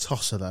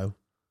 Tosser, though.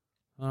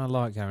 I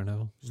like Gary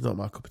Neville. He's not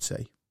my cup of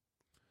tea.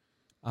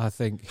 I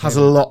think Has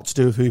a lot to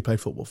do with who he played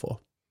football for.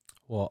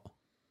 what?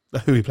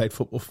 Who he played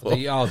football for. That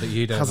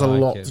you don't Has like a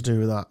lot him. to do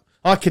with that.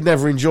 I could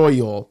never enjoy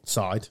your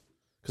side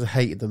because I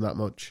hated them that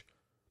much.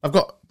 I've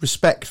got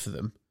respect for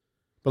them,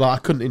 but like,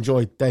 I couldn't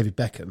enjoy David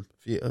Beckham.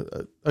 You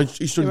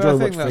should Yeah, enjoy I much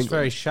think for that's England.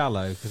 very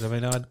shallow because I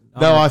mean,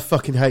 I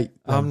fucking hate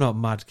them. I'm not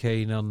mad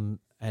keen on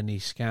any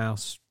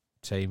Scouse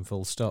team,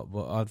 full stop.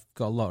 But I've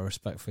got a lot of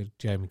respect for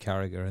Jamie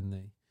Carragher in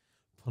the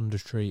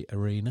punditry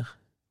arena.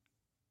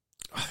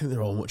 I think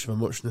they're all much of a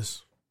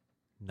muchness,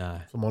 No,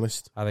 if I'm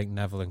honest. I think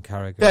Neville and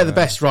Carragher. They're the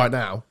best right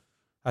now.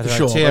 I for don't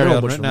sure, know, they're Thierry all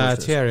Henry, much of a no,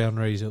 muchness. Thierry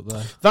Henry's up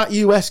there. That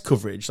US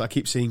coverage that I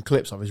keep seeing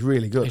clips of is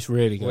really good. It's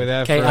really good. We're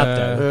there Kate for,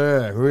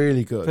 Abdo.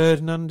 Really good.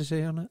 Ferdinand, is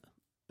he on it?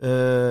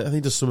 I think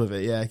he does some of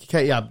it, yeah.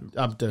 Katie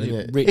Abdo, Is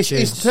it it.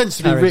 Richards, It tends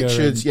to be Carragher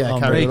Richards, and yeah.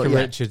 Henry? Carragher, Mika yeah.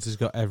 Richards has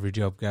got every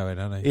job going,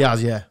 hasn't he? He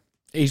has, yeah.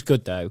 He's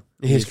good, though.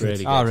 He is He's good.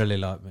 really good. I really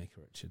like Mika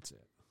Richards.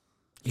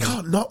 You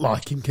can't not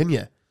like him, can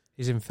you?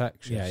 He's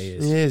infectious. Yeah, he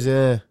is. He is,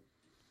 yeah.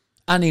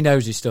 And he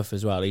knows his stuff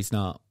as well. He's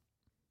not,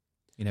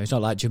 he's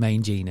not like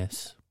Jermaine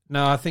Genius.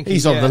 No, I think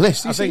He's on the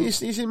list. I He's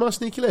think, in my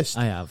sneaky list.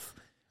 I have.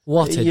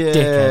 What a Yeah.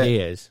 dickhead he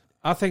is.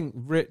 I think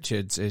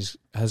Richards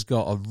has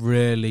got a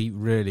really,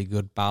 really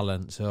good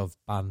balance of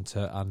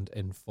banter and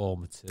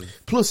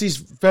informative. Plus, he's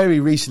very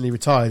recently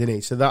retired, isn't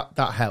he? So that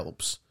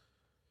helps.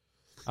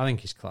 I think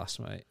he's class,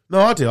 mate.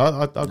 No, I do.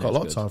 I've got a lot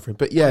of good. time for him.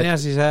 But And he yeah,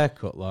 has his hair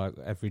cut like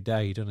every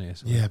day, doesn't he? or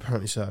something? yeah,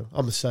 apparently so.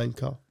 I'm the same,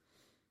 Carl.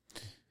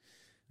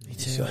 Me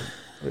too. So,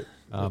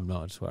 I'm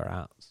not, I just wear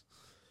hats.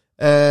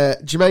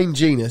 Jermaine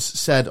Genius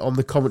said on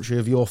the commentary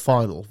of your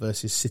final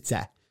versus City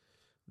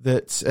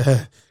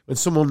that when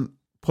someone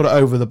put it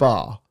over the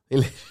bar,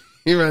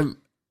 he went,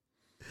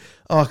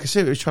 "Oh, I can see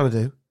what he was trying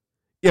to do."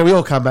 Yeah, we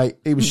all can, mate.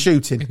 He was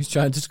shooting. He's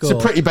trying to It's score. a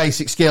pretty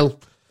basic skill.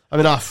 I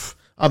mean,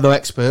 I'm no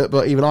expert,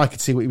 but even I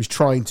could see what he was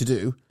trying to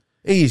do.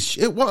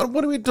 What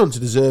have we done to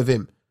deserve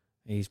him?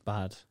 He's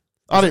bad.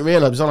 I didn't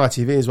realise. It was on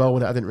ITV as well,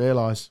 when I didn't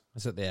realise. I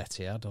was at the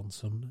Etihad on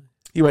Sunday.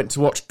 You went to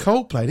watch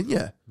Coldplay, didn't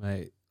you?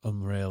 Mate,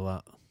 unreal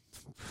that.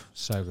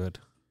 So good.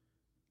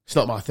 It's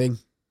not my thing.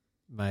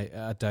 Mate,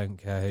 I don't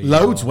care who you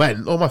Loads are.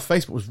 went. Oh, my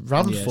Facebook was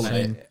rammed Yeah, full of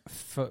same. it.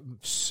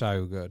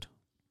 So good.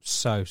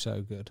 So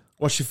good.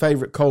 What's your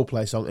favourite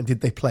Coldplay song, and did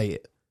they play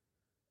it?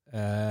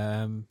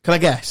 Um, Can I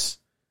guess?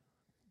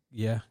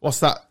 yeah.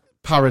 What's that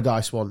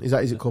Paradise one? Is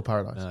it called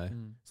Paradise? No.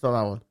 It's not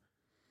that one.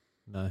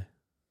 No.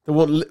 The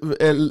one,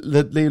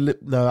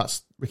 no,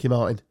 that's Ricky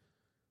Martin.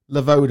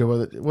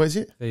 Lavoda, what is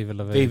it? Viva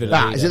La Viva Vida.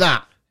 La That, is it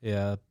that?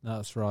 Yeah,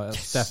 that's right. That's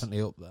Yes.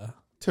 definitely up there.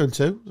 2 and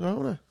 2. Is that right,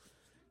 wasn't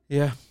it?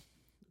 Yeah.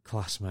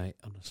 Class, mate,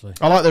 honestly.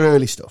 I like their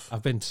early stuff.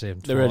 I've been to see him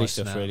The early twice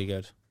stuff's now. really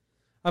good.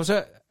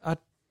 I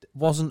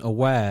wasn't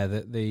aware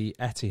that the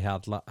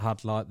Etihad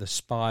had like the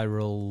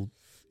spiral,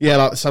 Yeah,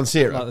 like the San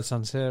Siro. like the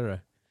San Siro.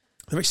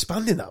 They're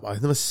expanding that by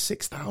number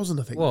 6,000,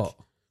 I think. What?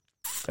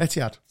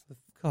 Etihad.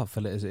 Can't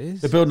fill it as it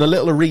is. They're building a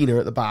little arena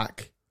at the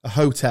back, a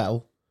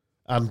hotel,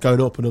 and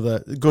going up to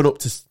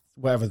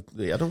whatever. I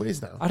don't know what it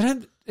is now. I don't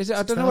know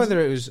 6,000? whether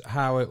it was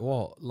how it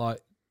was like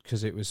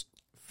because it was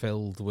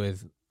filled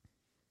with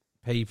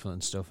people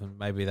and stuff, and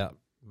maybe that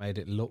made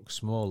it look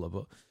smaller,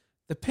 but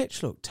the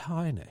pitch looked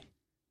tiny.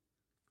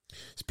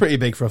 It's pretty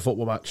big for a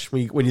football match.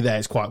 When you're there,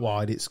 it's quite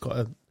wide. It's got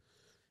a...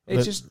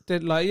 It just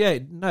did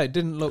it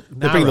didn't look They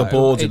narrow. bring the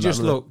boards it in just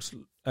that, looked,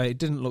 it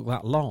didn't look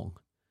that long.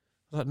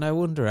 Like, no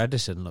wonder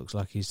Edison looks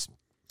like he's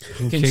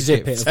Can kick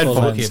zip it it Ten full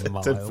foot, length.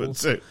 fucking 10 foot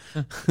miles.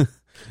 2.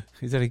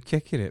 He's only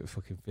kicking it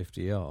fucking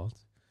 50 yards.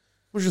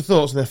 What's your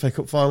thoughts on the FA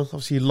Cup final?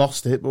 Obviously, you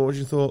lost it, but what was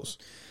your thoughts?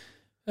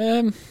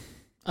 I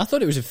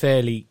thought it was a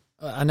fairly.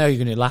 I know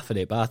you're going to laugh at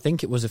it, but I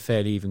think it was a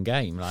fairly even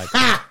game. Like,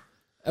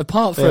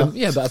 apart from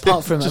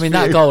I mean,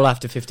 that goal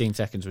after 15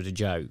 seconds was a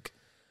joke.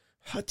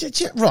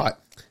 Right.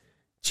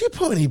 Do you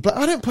put any...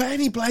 I don't put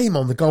any blame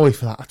on the goalie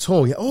for that at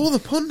all. Yeah, all the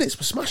pundits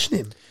were smashing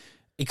him.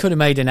 He could have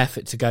made an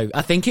effort to go.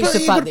 I think it's But the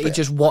he fact would that he be-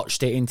 just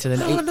watched it into the.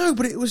 No, I know,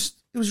 but it was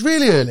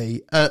really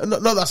early.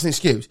 Not that's an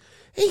excuse.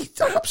 He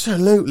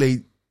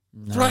absolutely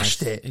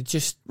thrashed it. It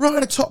just Right at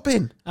the top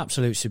bin.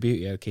 absolute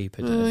Subbuteo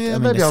keeper. yeah, I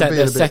mean, maybe I'm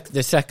being a bit...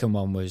 the second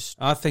one was.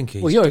 I think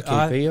he's... Well, you're a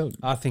keeper.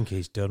 I think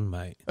he's done,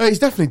 mate. He's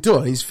definitely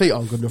done. His feet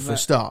aren't good enough for a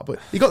start, but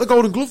he got the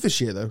Golden Glove this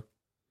year, though.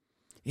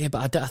 Yeah,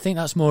 but I think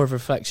that's more of a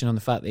reflection on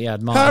the fact that he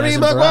had Martinez Harry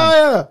and Varane.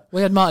 Maguire!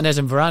 We had Martinez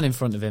and Varane in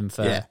front of him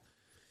for a Yeah,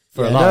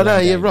 lot of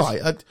them you're games.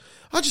 right.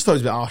 I just thought it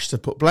was a bit harsh to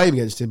put blame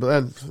against him, but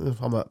then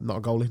I'm not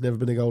a goalie, never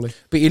been a goalie.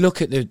 But you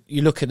look at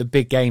the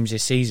big games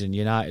this season.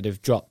 United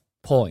have dropped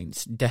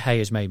points. De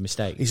Gea's made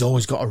mistakes. He's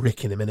always got a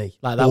rick in him, isn't he?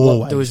 Like that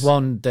one, there was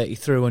one that he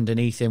threw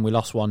underneath him. We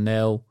lost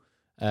 1-0.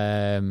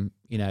 I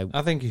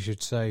think he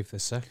should save the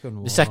second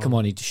one. The second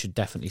one he should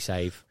definitely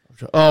save.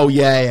 Oh,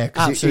 yeah.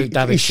 'cause Absolute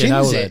David he shins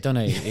Shinola, it.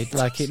 doesn't he? It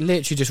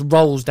literally just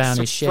rolls down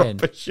his shin.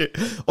 Proper shit.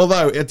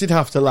 Although, I did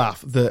have to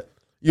laugh that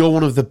you're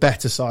one of the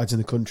better sides in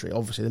the country.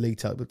 Obviously, the league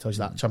tells you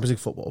that. Champions League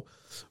football.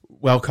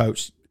 Well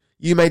coached.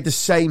 You made the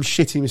same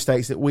shitty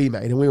mistakes that we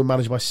made, and we were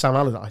managed by Sam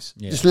Allardyce.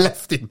 Yeah. Just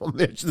left him on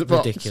the edge of the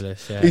box.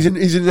 Ridiculous, yeah. He's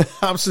in an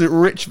absolute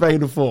rich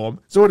vein of form.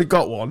 He's already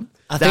got one.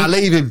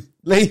 Leave him.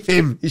 Leave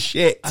him. He's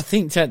shit. I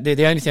think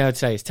the only thing I would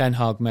say is Ten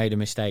Hag made a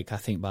mistake, I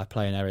think, by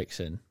playing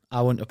Eriksen.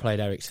 I wouldn't have played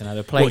Eriksen. I'd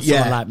have played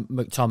someone like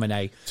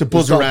McTominay. To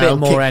buzz who's got around, a bit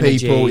more kick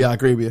energy. people. Yeah, I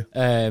agree with you.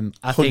 I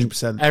think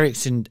 100%.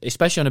 Eriksen,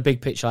 especially on a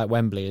big pitch like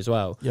Wembley as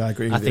well. Yeah, I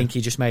agree with I you. think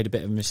he just made a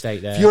bit of a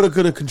mistake there. If you're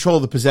going to control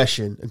the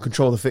possession and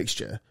control the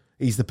fixture,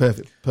 he's the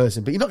perfect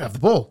person. But you're not going to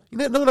have the ball.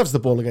 No one has the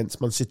ball against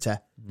Man City.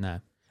 No.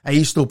 Are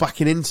you still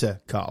backing into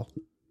Carl?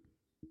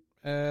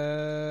 It's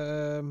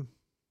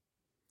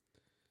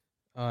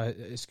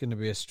going to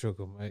be a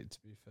struggle, mate, to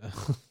be fair.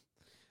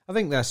 I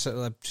think they're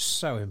just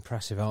so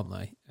impressive, aren't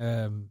they?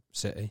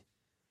 City.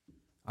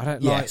 I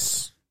don't like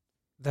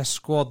their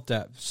squad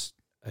depth's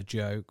a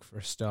joke for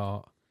a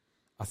start.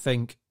 I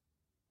think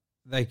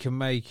they can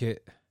make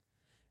it.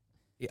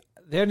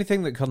 The only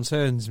thing that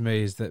concerns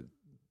me is that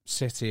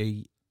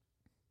City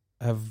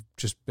have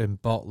just been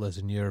bottlers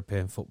in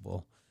European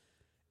football.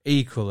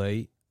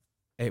 Equally,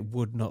 it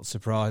would not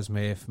surprise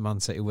me if Man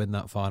City win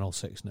that final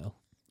 6-0.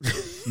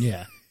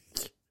 Yeah.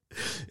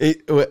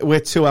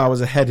 We're 2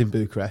 hours ahead in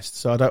Bucharest,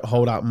 so I don't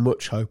hold out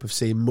much hope of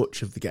seeing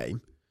much of the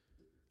game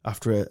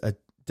after a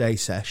day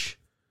sesh.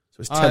 So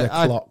it's 10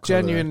 o'clock. I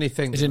genuinely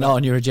think... Is it not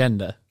on your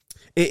agenda?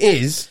 It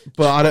is,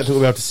 but I don't think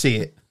we'll be able to see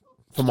it,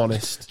 if I'm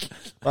honest.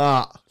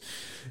 No,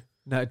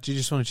 do you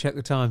just want to check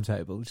the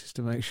timetable just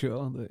to make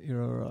sure that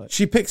you're all right?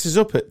 She picks us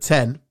up at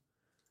 10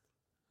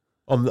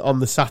 on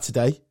the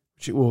Saturday,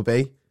 which it will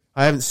be.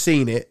 I haven't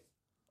seen it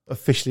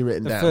officially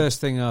written The down.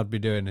 first thing I'd be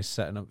doing is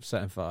setting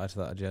fire to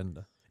that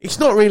agenda. It's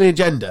not really an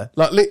agenda.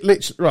 Like, literally,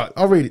 right,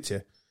 I'll read it to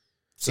you.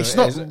 So it's it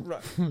not... isn't?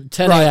 Right.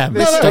 10 a.m.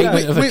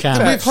 Statement of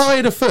account. We've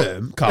hired a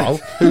firm, Carl,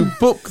 who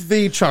book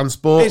the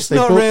transport. It's they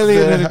not book really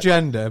the- an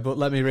agenda, but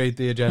let me read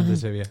the agenda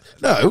to you.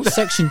 No,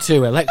 Section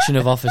 2, election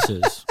of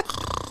officers.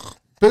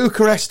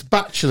 Bucharest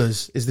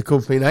Bachelors is the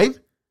company name.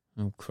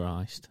 Oh,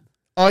 Christ.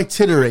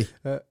 Itinerary.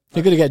 They're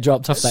going to get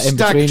dropped off that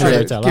Stag in-between trip.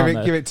 hotel, Give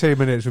aren't they? it 2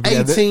 minutes. We'll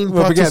 18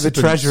 we'll be getting the participants.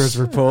 Treasurer's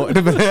report in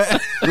a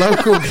minute.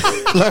 local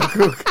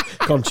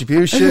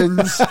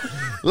contributions,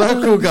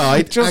 local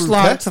guide. Just anchor.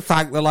 like to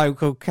thank the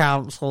local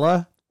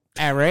councillor,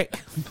 Eric,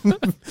 for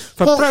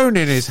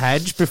pruning his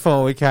hedge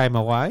before we came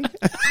away.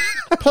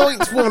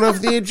 Point 1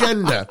 of the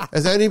agenda.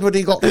 Has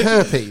anybody got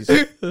herpes?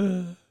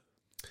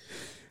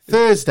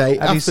 Thursday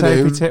Any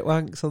afternoon. soapy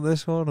titwanks on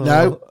this one? Or?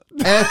 No.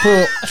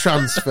 Airport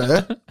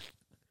transfer.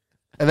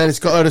 And then it's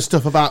got a load of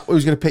stuff about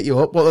who's going to pick you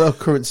up, what the local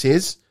currency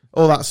is,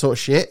 all that sort of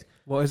shit.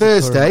 What is the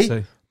Thursday,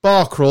 currency?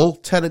 bar crawl,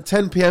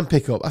 10 p.m.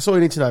 pickup. That's all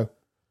you need to know.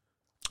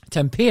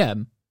 10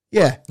 p.m.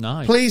 Yeah.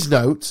 Nice. Please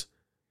note,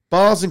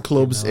 bars and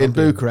clubs I'll in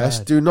be in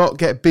Bucharest bed. do not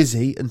get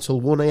busy until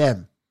 1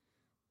 a.m.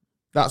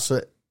 That's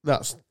it.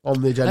 That's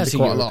on the agenda That's a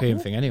quite a European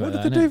lot. thing anyway, What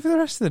though, did they isn't do it? for the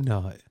rest of the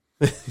night?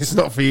 It's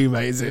not for you,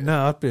 mate, is it?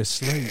 No, I'd be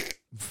asleep.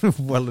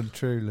 Well and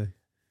truly.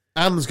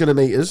 Anne's going to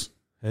meet us.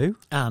 Who?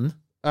 Anne.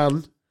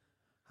 Anne.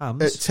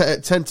 Hans?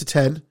 At 10 to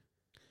 10.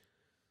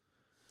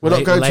 We're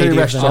not going to Lady any of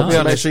the restaurants. I'll be night.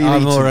 Make honest, sure you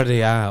I'm eat.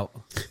 already out.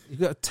 You've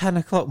got a 10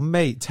 o'clock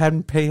meet,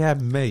 10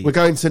 p.m. meet. We're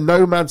going to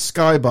Nomad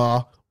Sky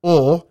Bar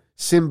or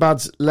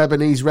Sinbad's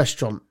Lebanese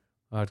restaurant.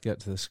 I'd get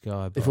to the Sky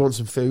Bar. If you want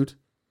some food.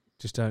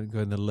 Just don't go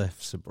in the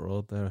lifts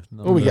abroad. They're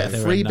not Oh, we get a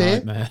They're free beer.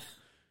 nightmare.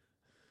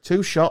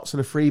 2 shots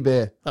and a free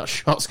beer. That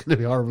shot's going to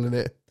be horrible, isn't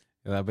it?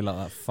 Yeah, that'd be like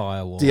that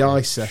firewall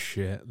De-icer.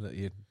 shit that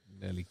you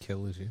nearly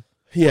kills you.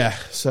 Yeah.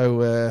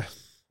 So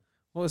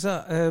What was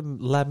that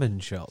lemon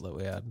shot that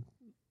we had?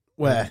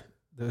 where?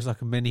 There was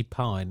like a mini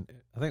pint.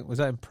 I think was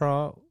that in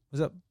Prague? Was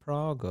that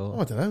Prague or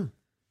Oh, I don't know.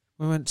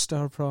 we went to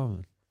Star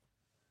Prague?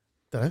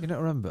 Don't know. You don't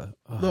remember?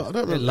 Oh, No, I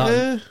don't it know.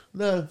 like-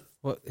 No.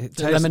 What it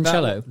The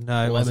limoncello?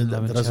 No, it wasn't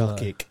That doesn't limoncello.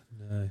 kick.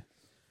 No,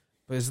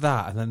 but it's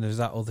that, and then there's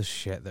that other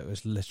shit that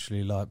was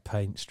literally like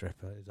paint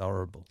stripper. It's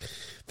horrible.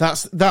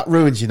 That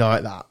ruins your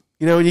night. That,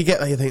 you know, when you get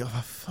there, you think, oh,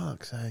 for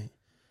fuck's sake.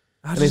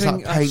 I And just it's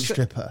think- like I paint just-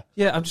 stripper.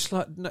 Yeah, I'm just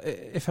like, no,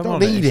 if I'm Don't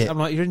honest, need it. I'm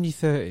like, you're in your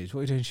 30s. What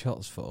are you doing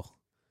shots for?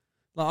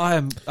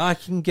 Like I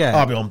can get.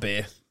 I'll be on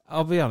beer.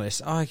 I'll be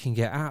honest, I can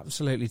get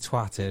absolutely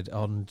twatted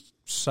on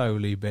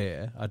solely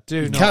beer. I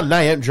do You not. can now.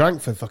 You haven't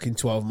drank for fucking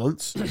 12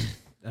 months.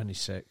 Only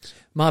 6.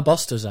 My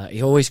boss does that.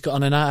 He always got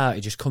on a night out.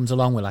 He just comes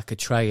along with like a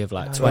tray of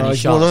like 20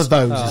 he's one shots. of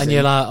those. Oh. is And he?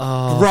 you're like,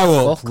 oh,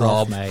 Grow up, fuck Rob.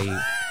 off,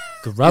 mate.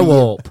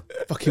 Grow up.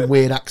 Fucking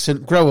weird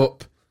accent. Grow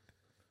up.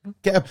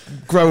 Get a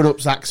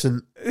grown-up's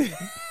accent.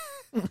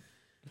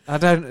 I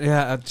don't.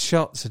 Yeah,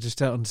 shots. I just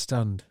don't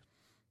understand.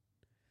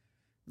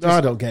 No, I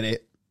don't get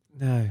it.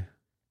 No,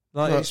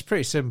 like Well- it's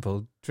pretty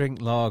simple.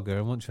 Drink lager,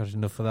 and once you've had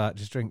enough of that,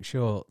 just drink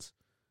shorts,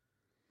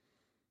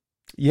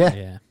 Yeah.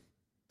 Yeah.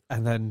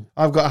 and then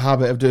I've got a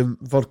habit of doing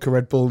vodka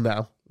Red Bull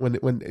now when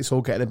it's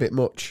all getting a bit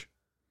much.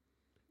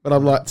 When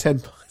I'm like 10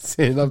 pints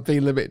in, I'm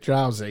feeling a bit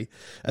drowsy.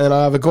 And then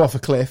I either go off a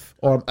cliff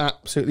or I'm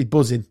absolutely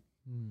buzzing.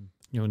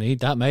 You'll need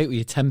that, mate, with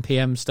your 10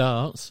 p.m.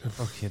 starts.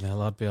 fucking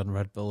hell, I'd be on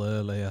Red Bull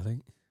early. I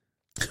think.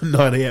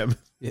 9 a.m.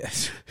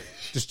 Yes,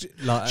 just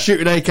like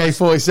Shooting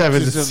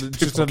AK-47.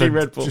 just on fucking a,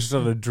 Red Bull. just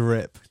on a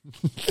drip.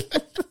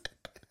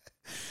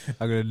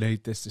 I'm gonna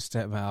need this to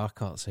step out. I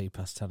can't see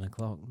past 10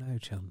 o'clock. No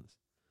chance.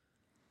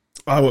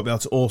 I won't be able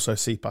to also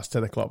see past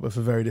 10 o'clock, but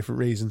for very different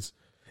reasons.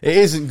 It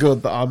isn't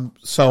good that I'm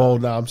so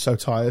old now. I'm so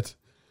tired.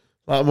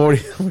 Like I'm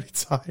already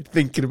tired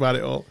thinking about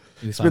it all.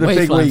 It's been a where you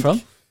big flying week.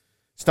 from?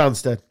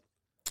 Stansted.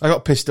 I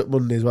got pissed up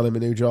Monday as well in my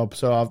new job,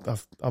 so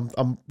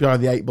I'm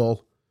behind the 8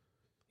 ball.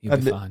 You'll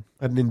be And fine.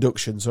 I had an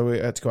induction, so we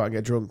had to go out and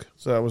get drunk.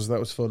 So that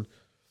was fun.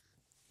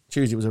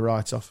 Tuesday was a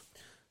write-off.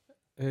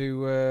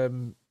 Where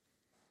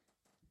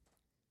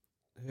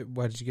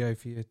did you go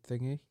for your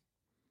thingy?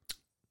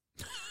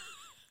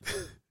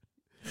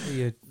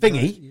 Your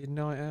Thingy? your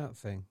night out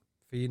thing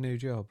for your new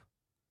job.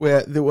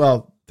 Where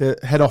the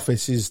head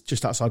office is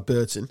just outside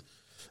Burton,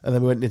 and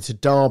then we went into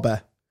Derby.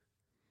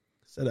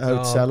 Stayed at a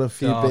hotel, a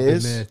few Derby,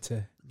 beers. matey.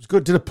 It was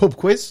good. Did a pub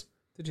quiz.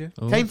 Did you?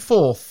 Ooh, Came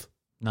 4th.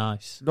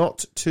 nice.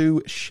 Not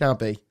too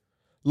shabby.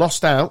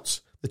 Lost out.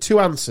 The 2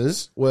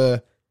 answers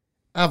were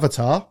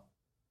Avatar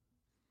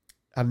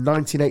and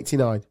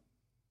 1989.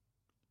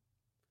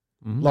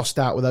 Mhm. Lost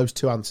out with those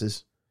 2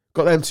 answers.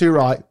 Got them 2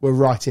 right. We're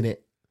right in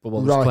it. But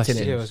what was right the in question?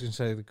 it. Yeah, I was going to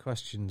say the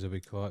questions would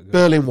be quite good.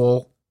 Berlin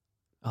Wall,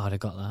 Oh, I'd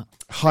have got that.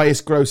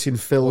 highest grossing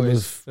film What of.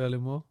 is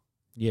Berlin Wall?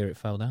 Year it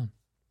fell down.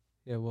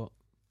 Yeah, what?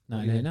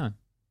 1989.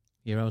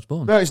 Year I was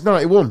born. No, it's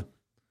 91.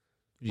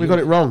 We got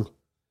it wrong.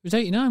 It was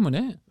 89,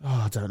 wasn't it?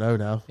 Oh, I don't know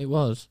now. It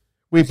was.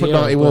 We It's put the year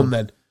I was 91 born.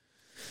 then.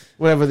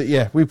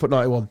 Whatever. We put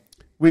 91.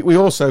 We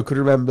also could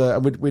remember,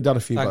 and we'd done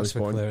a few by Thanks this for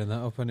point. clearing that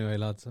up anyway,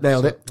 lads.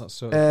 Nailed it. That's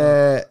sort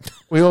of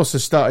We also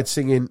started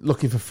singing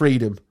 "Looking for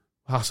Freedom,"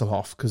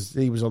 Hasselhoff, because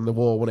he was on the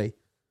wall, wasn't he?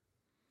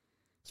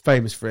 He's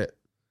famous for it.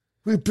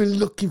 We've been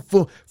looking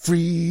for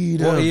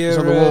freedom. What are He's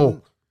on your, the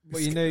wall.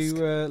 what you new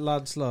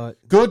lads like?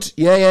 Good,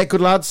 yeah,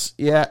 good lads,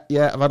 yeah.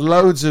 I've had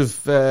loads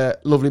of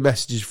lovely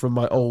messages from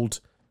my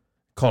old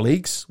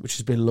colleagues, which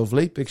has been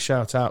lovely. Big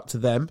shout out to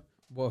them.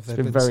 What have they It's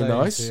been been very saying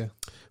nice. to you?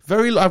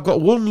 I've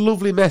got one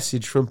lovely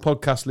message from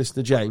podcast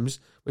listener James,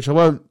 which I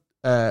won't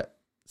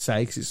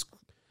say because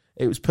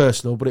it was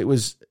personal, but it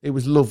was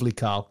lovely,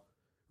 Carl.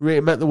 Really,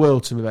 it meant the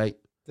world to me, mate.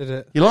 Did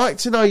it? You like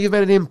to know you've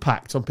made an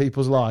impact on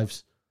people's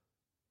lives.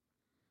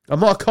 I'm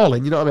not a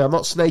Colin, you know what I mean? I'm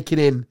not snaking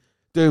in,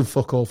 doing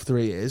fuck all for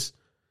 3 years.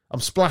 I'm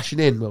splashing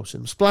in,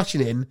 Wilson. I'm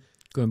splashing in,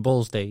 Going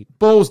balls deep.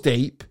 balls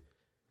deep,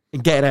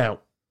 and getting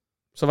out.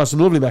 So I've had some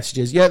lovely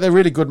messages. Yeah, they're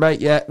really good, mate.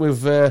 Yeah,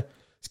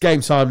 it's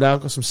game time now.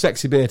 Got some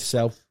sexy beer to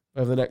sell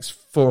over the next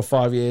 4 or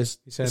 5 years.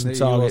 You saying Some that you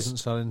targets. wasn't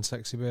selling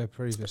sexy beer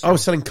previously? I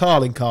was selling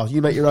Carling cars.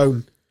 You make your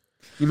own.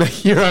 You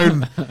make your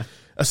own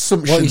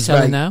assumptions. What are you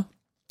selling mate. now?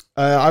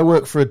 I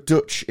work for a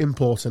Dutch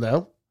importer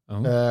now.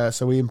 Oh,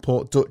 So we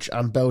import Dutch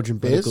and Belgian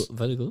very beers. good.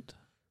 Very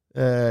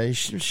good.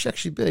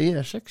 Sexy beer,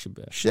 yeah. Sexy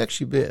beer.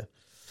 Sexy beer.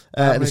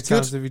 How And many it's good.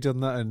 times have you done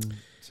that in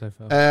so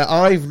far?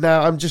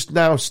 I'm just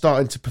now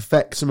starting to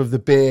perfect some of the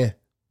beer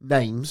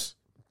names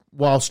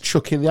whilst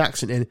chucking the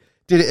accent in.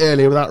 Did it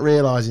earlier without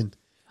realising.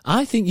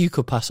 I think you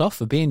could pass off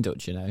for being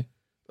Dutch, you know.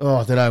 Oh,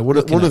 I don't know. One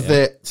Looking of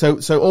at the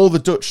so all the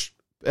Dutch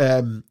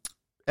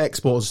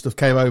exports and stuff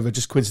came over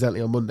just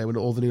coincidentally on Monday when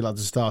all the new lads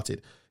had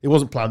started. It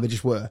wasn't planned; they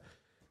just were.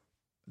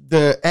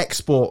 The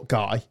export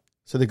guy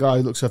So the guy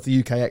who looks after the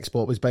UK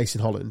export was based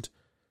in Holland.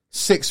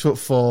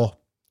 6'4",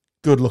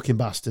 good-looking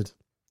bastard.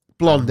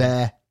 Blonde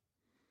hair.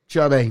 Do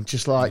you know what I mean?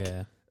 Just like,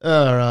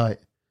 all right.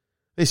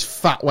 This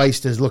fat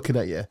waster's looking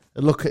at you.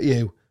 And look at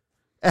you.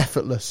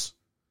 Effortless.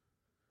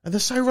 And they're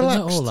so relaxed.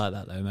 They're not all like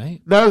that, though,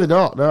 mate. No, they're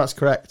not. No, that's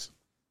correct.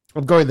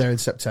 I'm going there in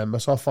September,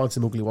 so I'll find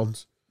some ugly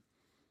ones.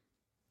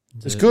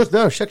 It's good.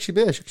 No, Shakespeare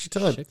beer,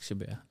 Shakespeare time.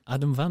 Shakespeare.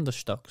 Adam van der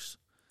Stocks.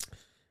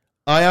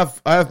 I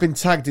have been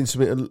tagged in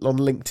something on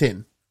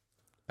LinkedIn,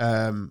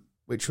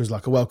 which was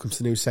like a welcome to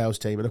the new sales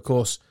team. And of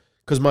course,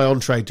 because my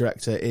on-trade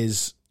director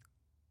is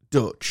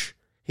Dutch,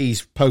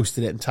 he's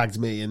posted it and tagged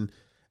me. And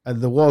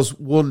there was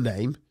one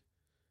name,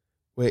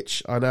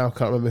 which I now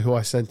can't remember who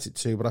I sent it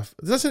to, but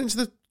did I send it to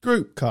the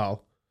group,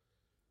 Carl?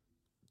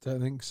 Don't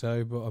think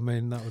so, but I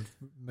mean, that would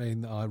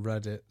mean that I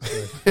read it.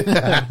 So.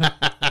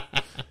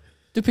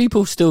 Do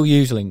people still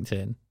use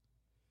LinkedIn?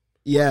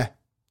 Yeah.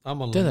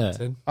 I'm on Do they?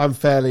 LinkedIn. I'm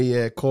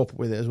fairly corporate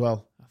with it as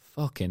well. I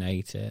fucking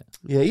hate it.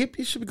 Yeah,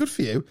 it should be good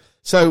for you.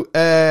 So,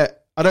 I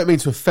don't mean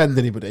to offend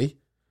anybody,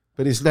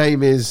 but his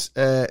name is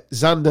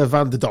Xander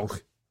van der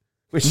Donk,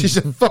 which is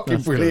a fucking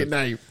That's brilliant good.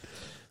 name.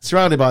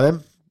 Surrounded by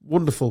them.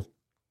 Wonderful.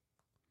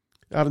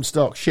 Adam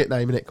Stock, shit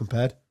name in it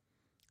compared.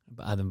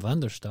 But Adam van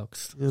der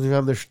Stocks.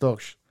 Van der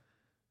Stocks.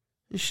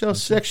 You're so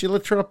sexy,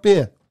 let's try a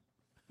beer.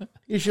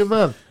 He's your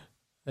man.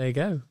 There you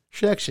go.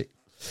 Sexy.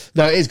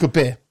 No, it is good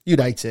beer. You'd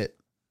hate it.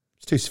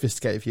 It's too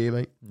sophisticated for you,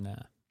 mate. Nah. I'm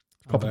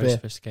Proper very beer.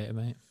 sophisticated,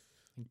 mate.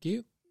 Thank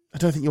you. I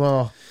don't think you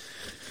are.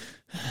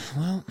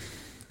 Well,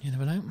 you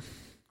never know.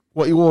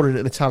 What are you ordering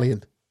in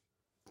Italian?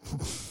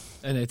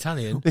 An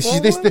Italian.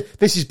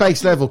 This is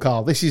base level,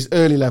 Carl. This is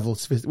early level.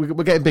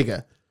 We're getting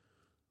bigger.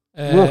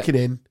 Walking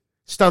in,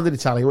 standard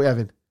Italian. What are you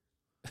having?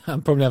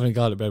 I'm probably having a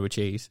garlic bread with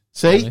cheese.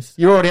 See? Honest.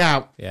 You're already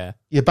out. Yeah.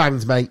 You're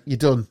banged, mate. You're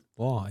done.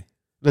 Why?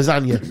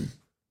 Lasagna.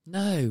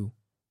 No.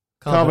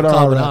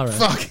 Carbonara.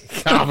 Fucking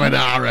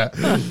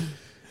carbonara.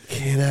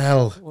 Fucking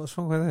hell. What's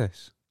wrong with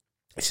this?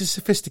 It's a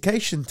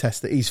sophistication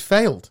test that he's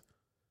failed.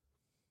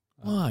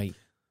 Why?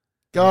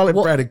 Garlic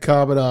What? bread and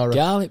carbonara.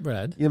 Garlic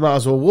bread? You might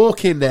as well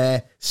walk in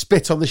there,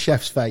 spit on the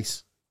chef's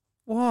face.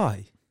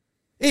 Why?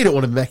 He don't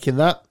want to be making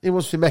that. He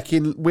wants to be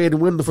making weird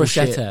and wonderful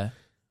shit. Bruschetta.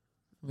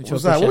 What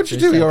was that? What did you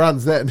do with your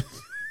hands then?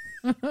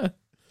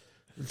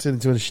 Turn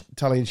into an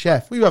Italian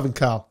chef. What are you having,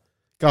 Carl?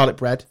 Garlic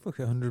bread, Fuck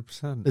it,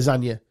 100%.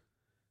 lasagna.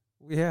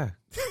 Yeah.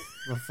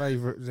 My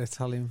favourite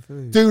Italian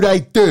food. Do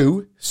they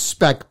do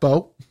spag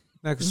bowl?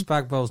 No, because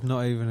spag bowl's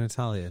not even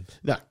Italian.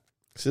 No.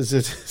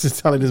 It's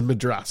Italian as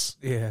Madras.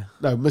 Yeah.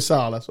 No,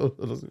 masala.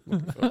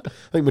 I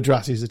think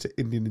Madras is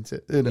Indian, isn't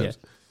it? Who knows?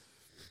 Yeah.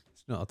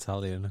 It's not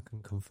Italian, I can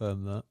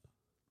confirm that.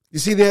 You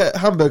see the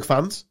Hamburg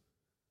fans?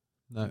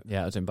 No.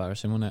 Yeah, it was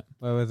embarrassing, wasn't it?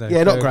 Where were they?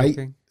 Yeah, not Burger great.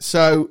 King?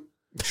 So,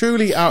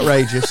 truly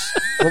outrageous.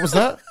 What was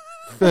that?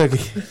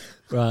 Fergie.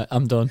 Right,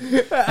 I'm done.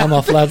 I'm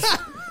off, lads.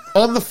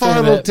 On the See you in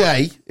a final bit.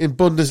 day in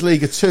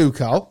Bundesliga 2,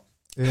 Carl,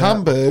 Yeah.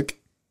 Hamburg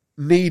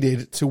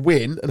needed to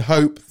win and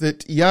hope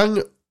that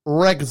young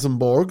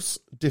Regensburgs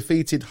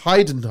defeated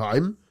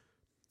Heidenheim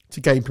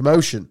to gain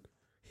promotion.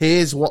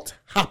 Here's what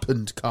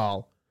happened,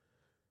 Carl.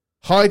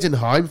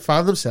 Heidenheim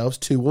found themselves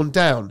 2-1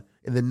 down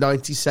in the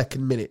 92nd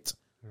minute.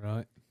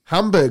 Right.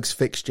 Hamburg's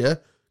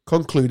fixture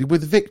concluded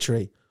with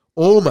victory,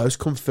 almost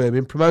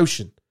confirming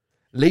promotion,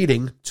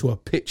 leading to a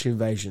pitch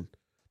invasion.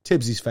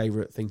 Tibbs'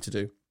 favourite thing to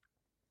do.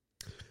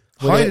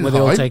 Were they all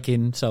Heidenheim-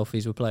 taking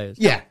selfies with players?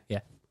 Yeah. Yeah.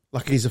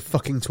 Like he's a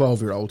fucking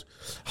 12-year-old.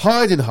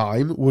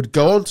 Heidenheim would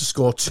go on to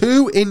score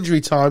 2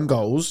 injury time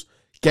goals,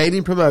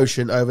 gaining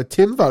promotion over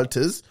Tim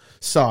Walter's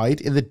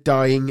side in the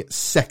dying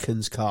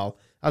seconds, Carl.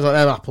 I was like,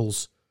 them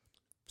apples.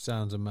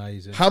 Sounds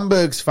amazing.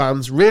 Hamburg's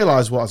fans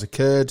realise what has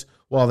occurred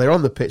while they're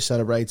on the pitch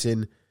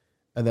celebrating,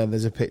 and then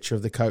there's a picture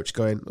of the coach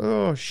going,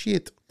 oh,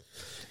 shit.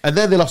 And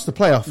then they lost the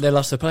playoff. They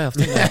lost the playoff,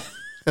 didn't they?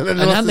 And then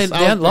And lost they to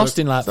hadn't Salzburg. lost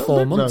in like 4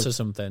 Salzburg? months No. or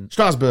something.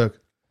 Strasbourg.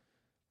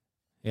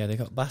 Yeah, they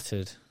got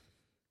battered.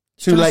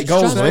 2 late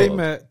goals, Strasbourg.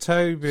 mate.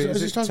 Toby, Is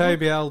is it it Strasbourg?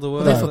 Toby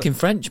Alderweireld? They're fucking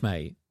French,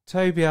 mate.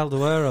 Toby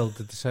Alderweireld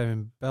did the same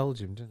in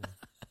Belgium, didn't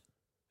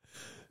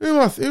he? Who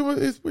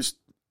was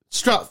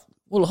Strat?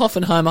 Well,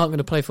 Hoffenheim aren't going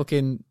to play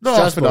fucking Not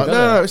Strasbourg, Strasbourg.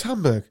 are No, they? it was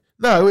Hamburg.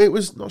 No, it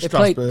was not They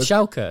played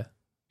Strasbourg. Schalke.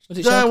 Was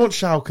it No, I Schalke? want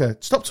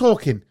Schalke. Stop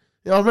talking.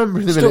 Yeah, I'll remember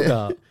in a minute.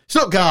 Stuttgart.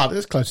 Stuttgart.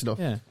 That's close enough.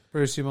 Yeah.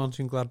 Borussia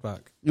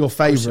Mönchengladbach. Your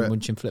favourite.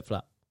 Munchen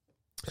flip-flap.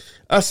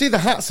 I see the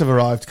hats have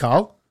arrived,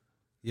 Carl.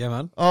 Yeah,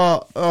 man.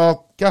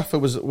 Our gaffer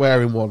was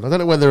wearing one. I don't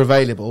know when they're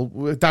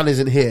available. Dan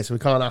isn't here, so we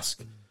can't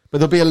ask. But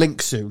there'll be a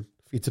link soon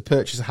for you to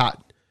purchase a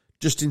hat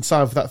just in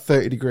time for that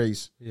 30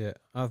 degrees. Yeah,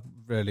 I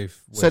really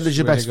Send wish us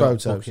your we'd best got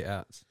photos. Bucket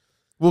hats.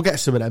 We'll get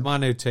some of them. My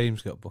new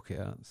team's got bucket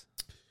hats.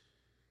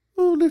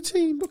 Oh, new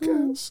team. Look at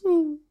us.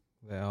 Oh.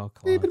 They are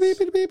class. Beep, beep,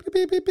 beep, beep,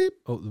 beep, beep, beep.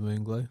 Up the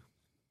moon glow.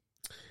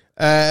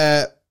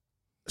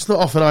 It's not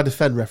often I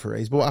defend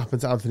referees, but what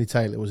happened to Anthony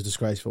Taylor was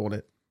disgraceful,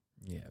 wasn't it?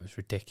 Yeah, it was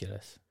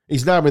ridiculous.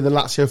 He's now in the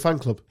Lazio fan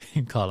club.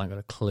 Carl ain't got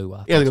a clue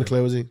what He hasn't got a happened to him.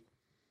 clue, has he? Do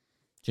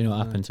you know what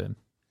No. happened to him?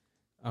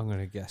 I'm going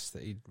to guess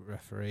that he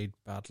refereed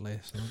badly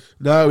or something.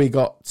 No, he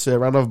got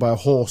ran over by a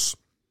horse.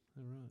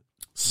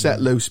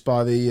 set loose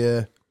by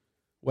the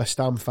West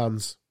Ham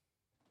fans.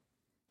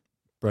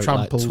 Broke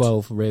Trampled. like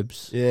 12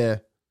 ribs. Yeah.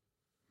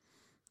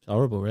 It's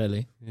horrible,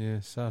 really. Yeah,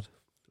 sad.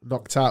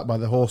 Knocked out by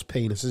the horse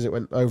penis as it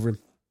went over him.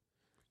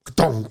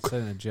 Donk.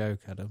 Saying a joke,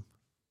 Adam.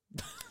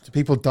 Do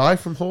people die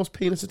from horse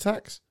penis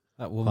attacks?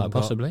 That woman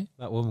Quite possibly.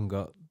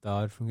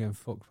 died from getting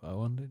fucked by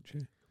one, didn't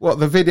she? What,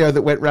 the video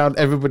that went round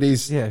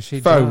everybody's She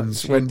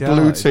phones died. She when died.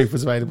 Bluetooth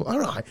was available? All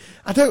right.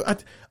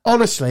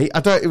 Honestly, I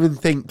don't even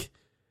think...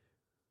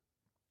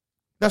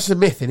 That's a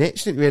myth, innit?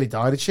 She didn't really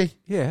die, did she?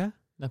 Yeah.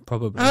 No,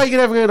 probably. How are you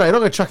ever going to know? You're not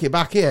going to chuck it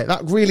back here.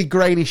 That really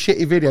grainy,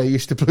 shitty video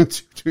used to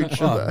Bluetooth to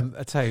each other.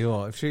 I tell you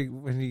what, are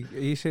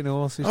you seen a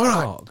horse's All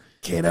right. cock?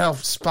 Getting out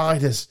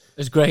spiders.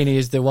 As grainy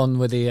as the one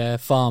with the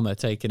farmer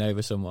taking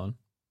over someone.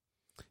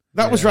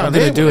 That was Yeah. round I'm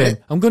going here, to do wasn't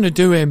him. I'm going to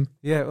do him.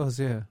 Yeah, it was.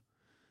 Yeah.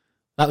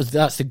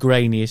 That's the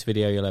grainiest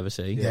video you'll ever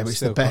see. Yeah, but it's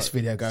still the best quite-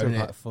 video going, still isn't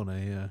quite it?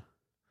 funny. Yeah.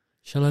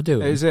 Shall I do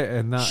it? Is it?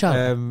 And that. Shut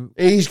up.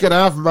 He's going to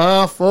have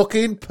my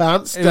fucking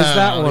pants It down. was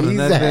that one, He's and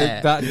then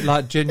there. that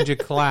like ginger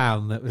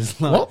clown that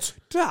was like, What?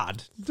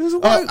 Dad, does Oh,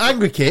 wank-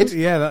 angry kid.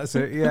 Yeah, that's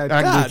it. Yeah,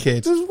 Angry Dad,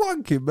 kid. does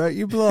wanking make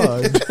you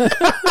blind?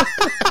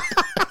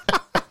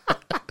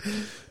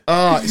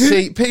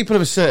 See, people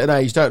of a certain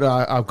age don't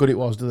know how good it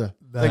was, do they?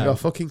 They ain't No. got a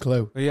fucking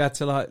clue. Well, you had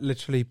to like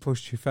literally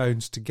push your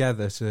phones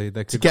together so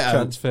they could get 'em.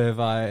 transfer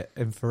via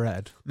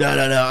infrared. No.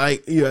 I've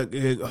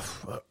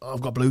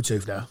got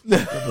Bluetooth now.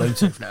 I've got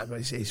Bluetooth now.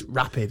 But it's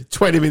rapid.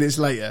 20 minutes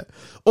later.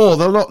 Or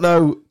they'll not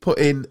know put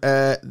in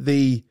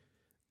the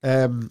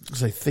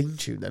theme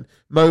tune then.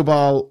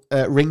 Mobile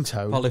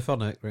ringtone.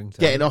 Polyphonic ringtone.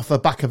 Getting off the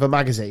back of a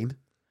magazine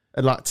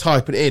and like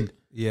typing it in.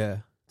 Yeah.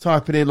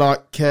 Typing in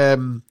like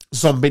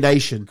Zombie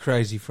Nation.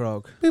 Crazy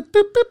Frog. Boop,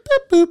 boop, boop,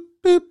 boop, boop,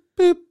 boop,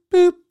 boop,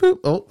 boop, boop.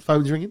 Oh,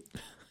 phone's ringing.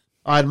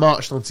 I had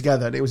marched on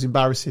together and it was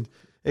embarrassing.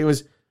 It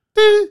was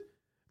do,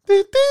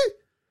 do, do,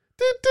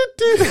 do, do,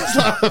 do. It's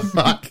like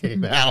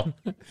fucking hell.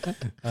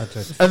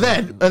 And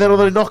then on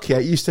the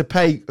Nokia, you used to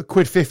pay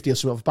 £1.50 or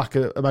something off the back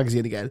of a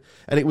magazine again,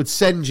 and it would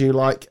send you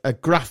like a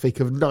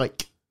graphic of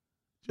Nike.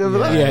 Do you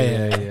remember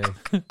that?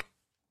 Yeah.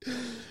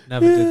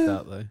 Never did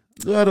that though.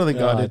 No, I don't think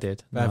No, I I did.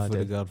 did. Beth No, I would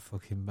have did. gone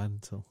fucking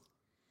mental.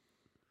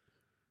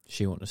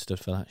 She wouldn't have stood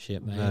for that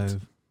shit, mate. No.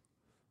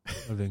 I'd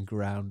have been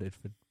grounded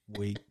for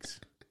weeks.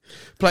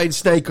 Playing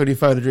Snake on your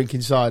phone and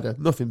drinking cider.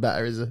 Nothing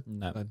better, is there?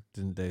 No. I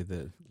didn't do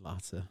the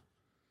latter.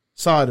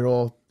 Cider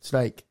or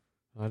Snake.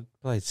 I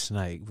played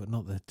Snake, but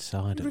not the You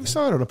cider. drink bit.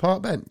 cider on a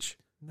park bench.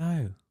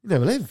 No. You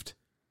never lived.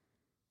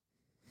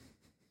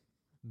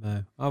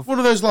 No. One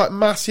of those like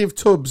massive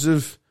tubs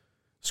of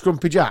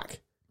Scrumpy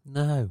Jack.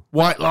 No.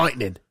 White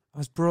Lightning. I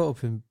was brought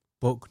up in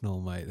Bucknell,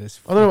 mate.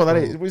 I don't know what that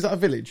is. Was that a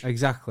village?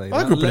 Exactly.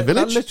 I grew up in a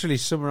village. That literally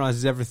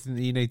summarises everything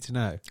that you need to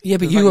know. Yeah,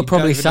 but It's you like were you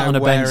probably don't even sat on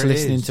know a bench where it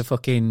listening is. to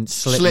fucking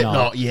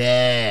Slipknot.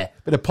 Yeah.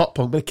 Bit of pop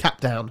punk, bit of cap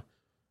down.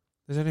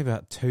 There's only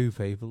about 2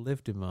 people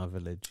lived in my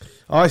village.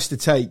 I used to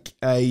take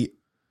a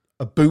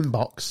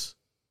boombox,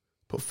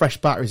 put fresh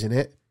batteries in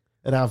it,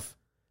 and have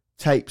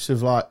tapes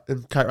of like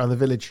and carry it around the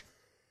village.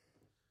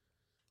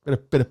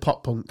 Bit of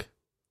pop punk.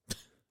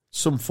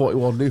 Some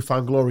 41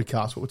 Newfound Glory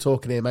cars. What we're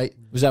talking here, mate.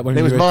 Was that when And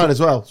it you was mine as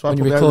well. So I when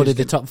you put my own recorded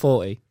the disc top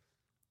 40?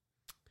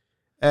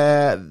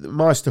 in.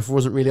 My stuff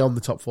wasn't really on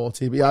the top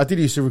 40, but yeah, I did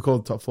used to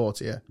record the top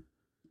 40. Yeah,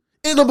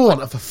 in number one.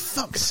 For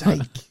fuck's sake,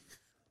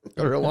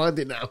 got to rewind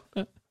it now.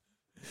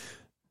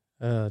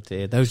 Oh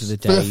dear, those are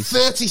the For the days.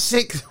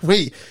 36th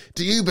week,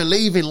 do you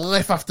believe in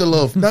life after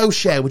love? No,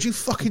 Cher, would you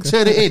fucking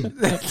turn it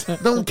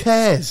in? No one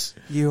cares.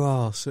 You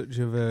are such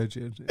a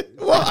virgin.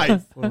 Why?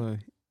 Funny.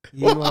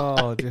 You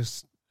are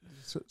just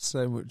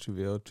so much of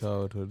your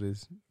childhood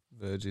is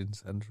Virgin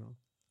Central.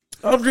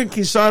 I'm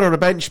drinking cider on a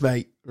bench,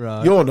 mate.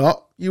 Right. You're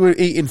not. You were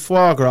eating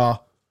foie gras.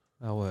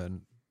 I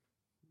weren't.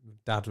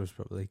 Dad was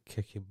probably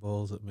kicking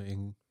balls at me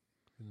in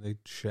the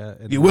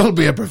shirt. You will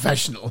be a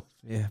professional.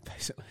 Yeah,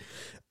 basically.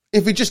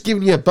 If he'd just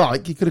given you a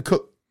bike, you could have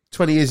cut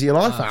 20 years of your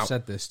life I've out.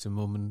 said this to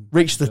Mum and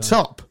Reached the Dad.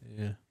 top.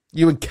 Yeah.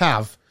 You and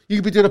Cav. You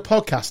could be doing a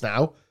podcast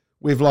now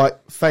with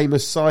like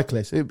famous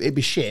cyclists. It'd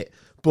be shit,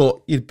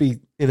 but you'd be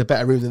in a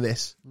better room than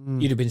this.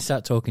 You'd have been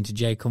sat talking to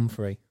Jake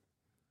Humphrey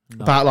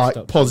About like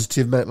Stop.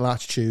 positive mental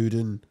attitude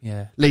and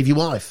Yeah. leave your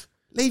wife.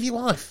 Leave your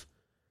wife.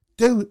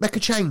 Do make a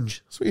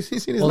change. That's what he's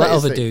seen his Well, that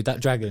latest other thing. dude, that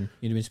dragon,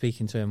 you'd have been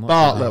speaking to him. What's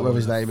Bartlett, name? whatever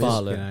his name is.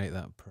 Bartlett. Fucking hate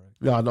that prick.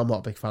 No, I'm not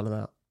a big fan of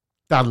that.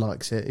 Dan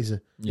likes it. He's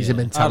a Yeah.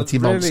 mentality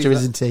Really, monster, that-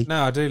 isn't he?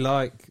 No, I do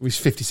like. With his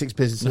 56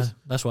 businesses. No,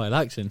 that's why he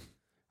likes him.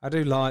 I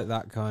do like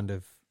that kind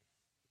of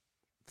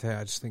thing.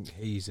 I just think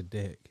he's a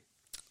dick.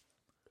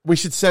 We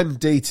should send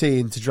DT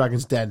into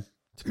Dragon's Den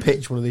to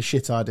pitch one of these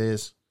shit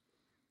ideas.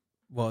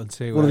 What and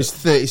see? One of his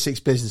 36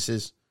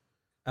 businesses.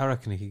 I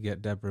reckon he could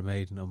get Deborah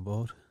Maiden on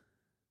board.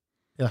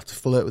 You'll have to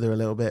flirt with her a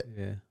little bit.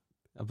 Yeah,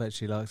 I bet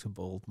she likes a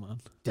bald man.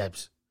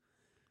 Debs,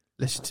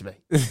 listen to me.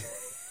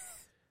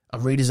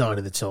 I'm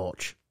redesigning the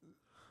torch.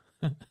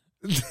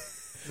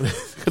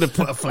 Gonna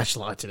put a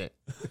flashlight in it.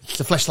 It's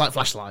a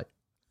flashlight.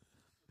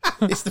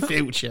 It's the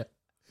future.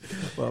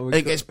 What And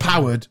it gets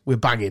powered with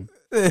banging.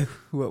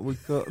 what we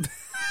got?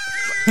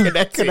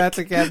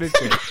 Kinetic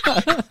energy.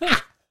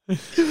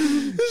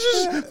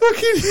 Just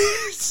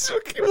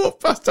fucking walk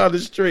past down the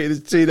street in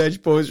this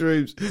teenage boys'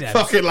 rooms,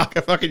 fucking like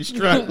a fucking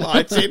strobe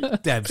lighting.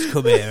 Debs,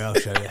 come here, I'll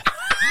show you.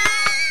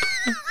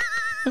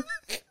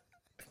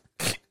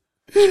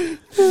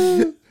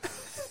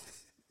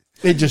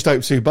 He'd just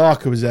hoped Sue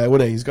Barker was there,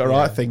 wouldn't he? He's got a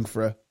right thing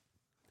for her.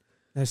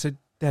 They said,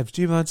 Debs,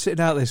 do you mind sitting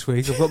out this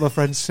week? I've got my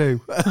friend Sue.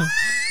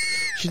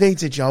 She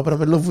needs a job and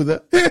I'm in love with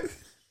her.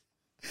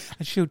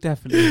 And she'll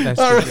definitely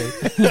invest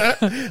in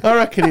me. I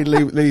reckon he'd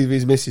leave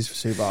his missus for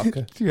Sue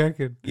Barker. Do you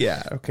reckon?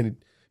 Yeah, I reckon he'd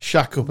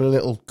shack up in a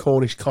little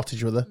Cornish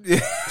cottage with her,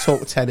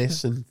 talk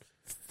tennis and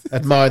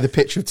admire the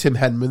picture of Tim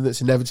Henman that's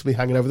inevitably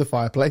hanging over the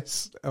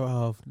fireplace.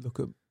 Oh, look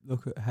at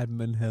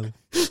Hedman Hill.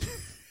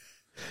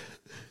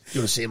 You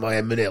want to see my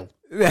Henman Hill?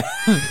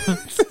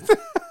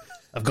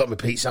 I've got my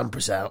Pete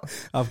Sampras out.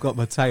 I've got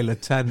my Taylor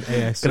tent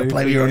here. Gonna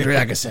play with your Andre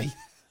Agassi.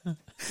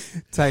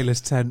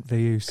 Taylor's tent for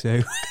you,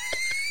 Sue.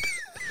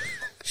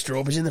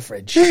 Strawberries in the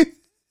fridge.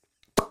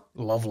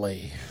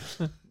 Lovely.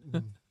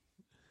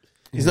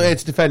 He's not here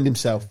to defend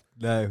himself,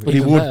 No. but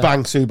he would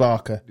bang Sue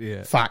Barker.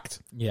 Yeah. Fact.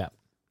 Yeah.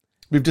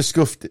 We've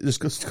discussed it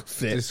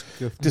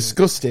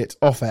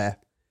off air.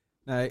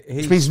 No,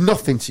 Which means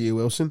nothing to you,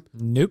 Wilson.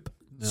 Nope.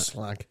 No.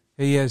 Slag.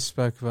 He has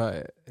spoke about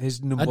it.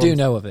 His number I do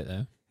know of it,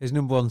 though. His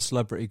number one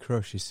celebrity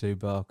crush is Sue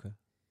Barker.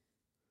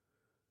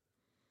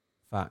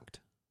 Fact.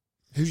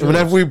 So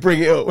whenever we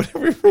bring it up,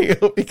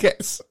 he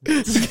gets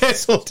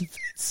all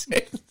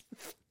defensive.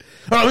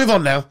 All right, move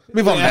on now.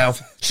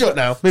 Shut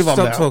now. Move on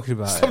now. Stop talking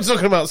about Stop it.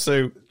 talking about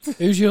Sue.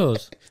 Who's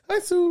yours? Hi,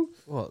 Sue.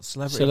 What?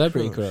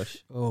 Celebrity crush.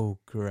 Oh,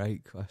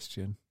 great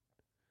question.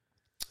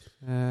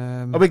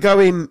 Are we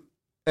going,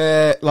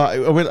 are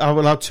we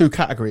allowed two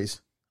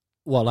categories?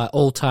 What, like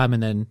all time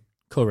and then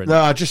current?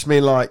 No, I just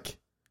mean like,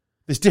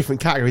 there's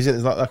different categories,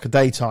 isn't there? There's like a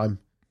daytime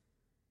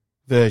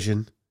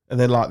version, and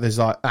then like there's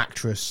like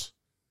actress.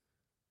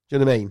 Do you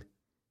know what I mean?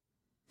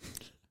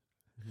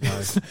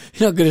 No.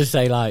 You're not going to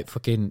say like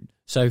fucking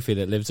Sophie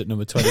that lives at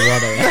number 21.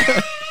 Are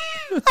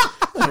you?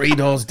 3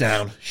 doors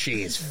down.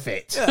 She is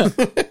fit.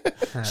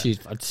 She's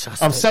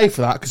fantastic. I'm safe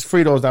for that because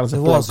 3 doors down is a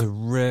There blog. was a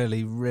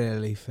really,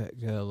 really fit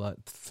girl,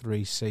 like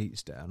 3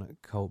 seats down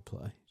at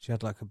Coldplay. She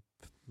had like a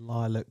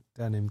lilac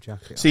denim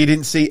jacket. So you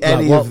didn't see Like,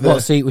 any what, of the...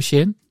 what seat was she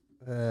in?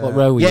 What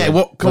row were you Yeah, in?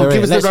 what? Come on, Where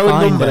give us is- the let's row and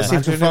find number. her. Let's see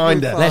if we Imagine if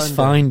find we her. find- Let's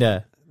find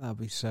her. That'd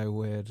be so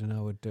weird, and I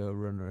would do a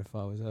runner if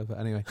I was over.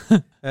 Anyway,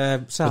 South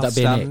that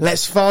be in Stand. it?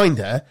 Let's find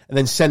her and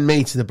then send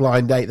me to the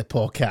blind date, the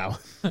poor cow.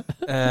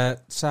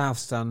 South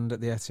Stand at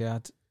the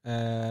Etihad.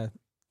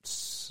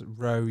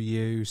 Row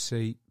U,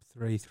 seat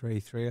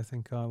 333, I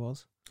think I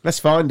was. Let's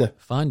find her.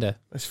 Find her.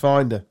 Let's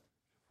find her.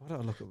 Why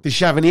don't I look at? Does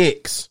she have any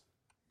icks?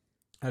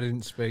 I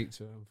didn't speak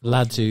to him.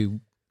 Lads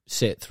who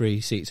sit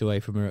 3 seats away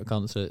from her at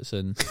concerts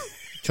and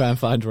try and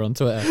find her on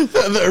Twitter.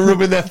 That are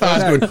rubbing their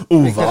thighs going,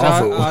 ooh, Because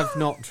Varvel. I've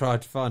not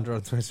tried to find her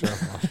on Twitter.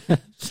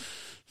 have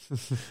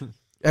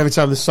Every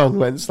time the song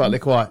went slightly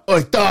quiet.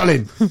 Oh,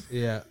 darling. I?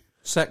 Yeah.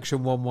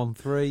 Section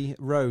 113,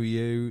 row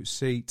U,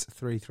 seat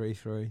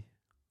 333. There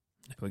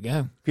we go.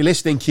 If you're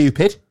listening,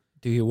 Cupid.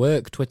 Do your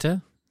work,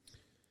 Twitter.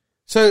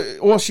 So,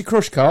 what's your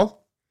crush,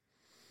 Carl?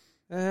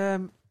 I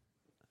don't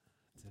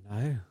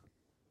know.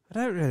 I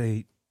don't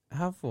really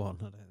have one,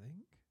 I don't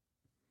think.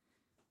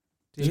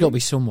 There's got to be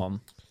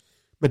someone.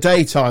 My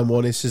daytime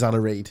one is Susanna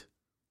Reid.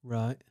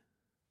 Right.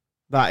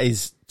 That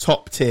is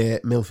top tier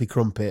Milfy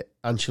Crumpet,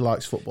 and she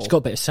likes football. She's got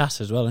a bit of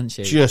sass as well, hasn't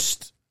she?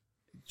 Just,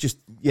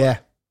 yeah,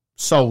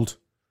 sold.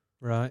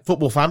 Right.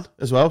 Football fan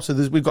as well, so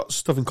we've got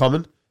stuff in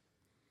common.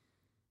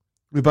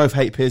 We both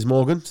hate Piers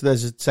Morgan, so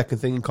there's a second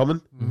thing in common.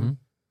 Mm-hmm.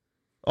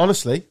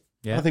 Honestly,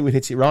 Yeah. I think we'd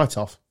hit it right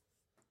off.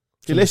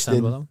 If you're listening,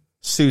 Understandable.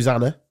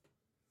 Susanna,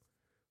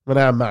 when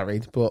I am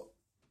married, but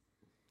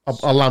I'll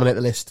laminate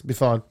the list, be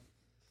fine.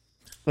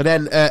 And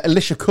then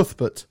Alicia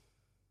Cuthbert,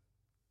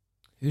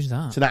 Who's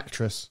that? it's an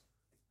actress.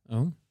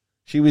 Oh.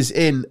 She was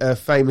in a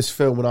famous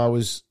film when I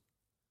was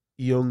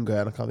younger,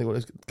 and I can't think what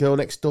it was, Girl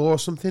Next Door or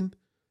something.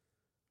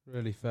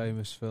 Really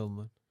famous film,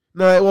 then.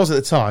 No, it was at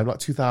the time, like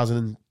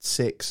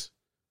 2006.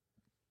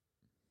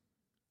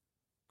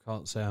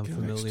 Can't say I'm Girl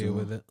Next familiar Door.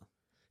 with it.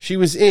 She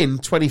was in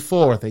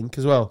 24, I think,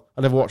 as well.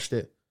 I never watched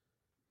it.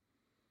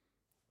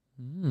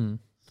 Hmm.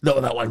 Not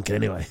with that wanker,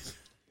 anyway.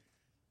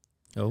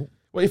 Oh.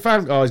 What you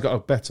found? Oh, he's got a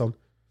bet on.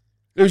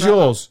 Who's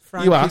yours?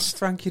 You asked.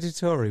 Frankie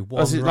Dettori.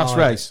 That's his last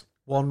race.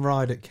 One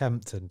ride at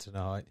Kempton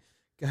tonight.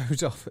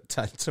 Goes off at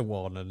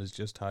 10-1 and has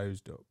just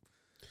hosed up.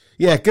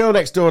 Yeah, Girl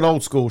Next Door and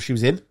Old School she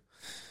was in.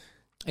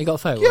 He got a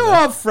photo. Go of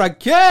her. on,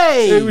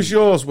 Frankie! Who was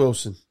yours,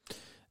 Wilson?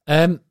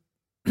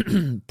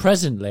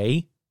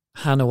 Presently,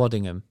 Hannah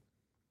Waddingham,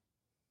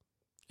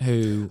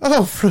 who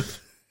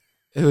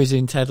Oh, is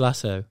in Ted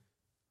Lasso.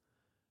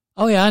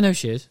 Oh yeah, I know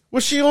she is.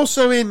 was she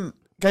also in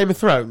Game of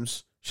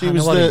Thrones? She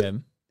Hannah was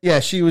Waddingham.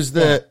 she was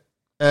the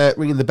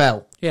ringing the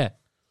bell. Yeah. Do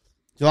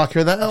you like her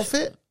in that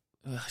outfit?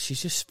 Ugh,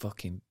 she's just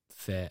fucking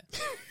fit.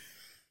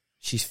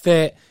 She's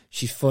fit.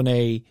 She's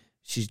funny.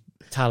 She's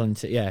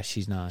talented. Yeah,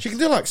 she's nice. She can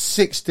do like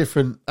 6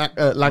 different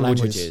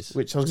languages,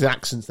 which obviously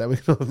accents there.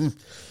 It's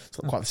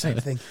not quite the same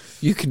thing.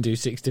 You can do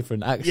 6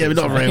 different accents. Yeah, but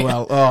not very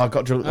well. Oh, I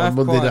got drunk on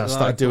Monday and I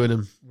started doing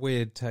them.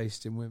 Weird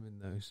taste in women,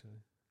 though. So.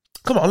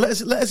 Come on, let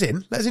us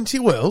in. Let us into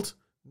your world.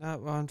 No,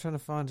 well, I'm trying to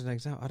find an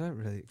example. I don't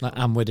really... Like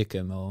Anne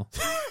Widdecombe or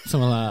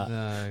something like that.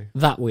 No.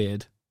 That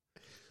weird.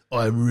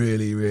 I'm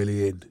really,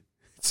 really in.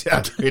 It's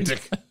Anne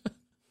Widdecombe.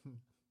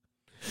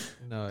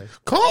 No.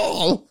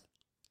 Call!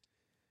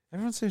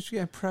 Everyone seems to be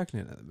getting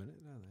pregnant at the minute,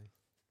 don't they?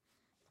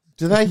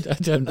 Do they? I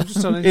don't know. I'm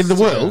just on In the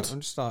world?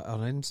 I'm just like on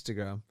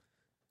Instagram.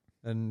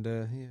 And,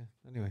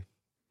 anyway.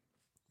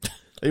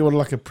 Are you on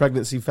like a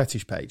pregnancy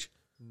fetish page?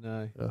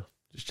 No. Oh,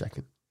 just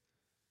checking.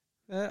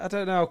 I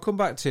don't know. I'll come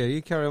back to you.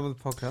 You carry on with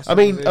the podcast. I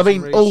mean,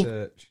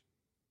 research.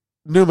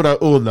 Numero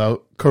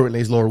uno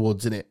currently is Laura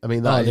Woods, isn't it? I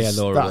mean, that's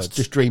Laura Woods.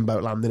 just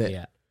Dreamboat Land, isn't it?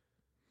 Yeah.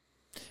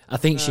 I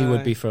think she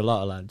would be for a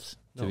lot of lads,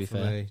 to Not be for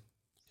fair. me.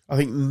 I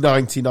think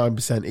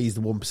 99% he's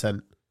the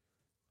 1%.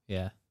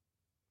 Yeah.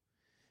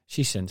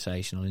 She's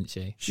sensational, isn't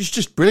she? She's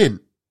just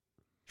brilliant.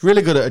 She's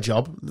really good at her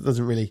job.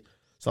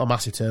 It's not a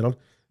massive turn on.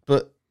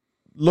 But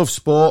loves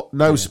sport,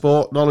 knows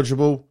sport,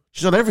 knowledgeable.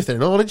 She's on everything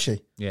and all, isn't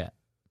she? Yeah.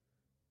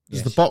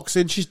 There's the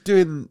boxing. She's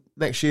doing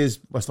next year's,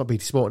 well, it's not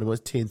BT Sport anymore,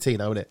 it's TNT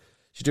now, isn't it?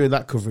 She's doing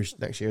that coverage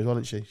next year as well,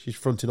 isn't she? She's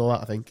fronting all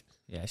that, I think.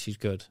 Yeah, she's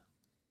good.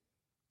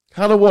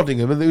 Hannah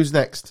Waddingham, and who's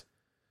next?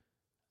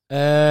 We'd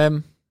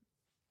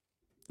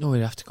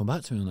have to come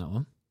back to me on that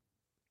one.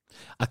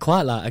 I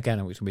quite like, again,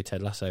 it's going to be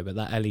Ted Lasso, but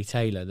that Ellie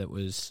Taylor that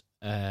was,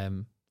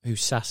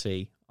 who's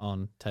sassy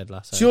on Ted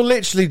Lasso. So you're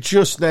literally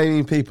just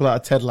naming people out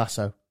of Ted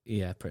Lasso.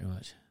 Yeah, pretty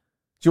much.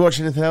 Do you watch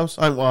anything else?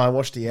 I haven't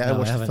watched it yet. I No, I haven't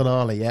watched the haven't.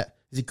 finale yet.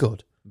 Is it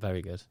good?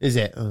 Very good. Is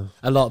it? Oh.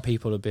 A lot of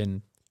people have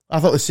been... I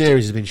thought the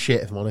series has been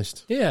shit, if I'm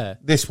honest. Yeah.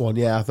 This one,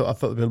 yeah, I thought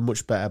it'd been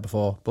much better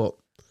before, but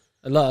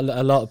A lot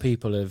of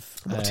people have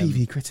I'm not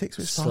TV critics,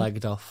 so it's fine.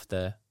 slagged off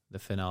the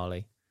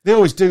finale. They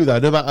always do though,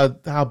 no matter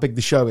how big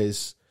the show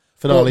is.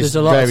 Well, Finales there's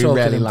a lot of very talk of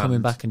rarely them land.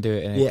 coming back and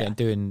Yeah.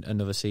 doing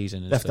another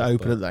season. And Left it stuff, open,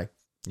 but- haven't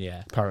they?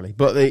 Yeah. Apparently,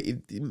 but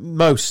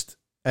most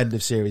end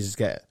of series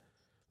get.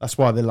 That's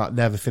why they like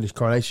never finish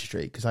Coronation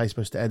Street because how are you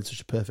supposed to end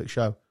such a perfect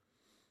show?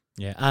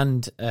 Yeah,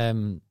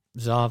 and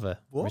Zava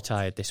What?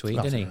 retired this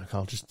week, didn't he? I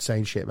can't just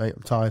saying shit, mate.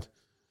 I'm tired.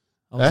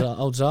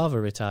 Old Zava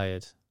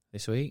retired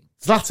this week.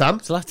 Zlatan.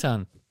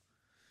 Zlatan.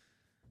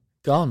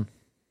 Gone.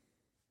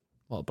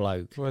 What a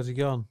bloke. Where's he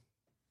gone?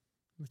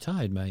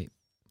 Retired, mate.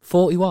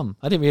 41.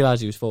 I didn't realise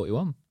he was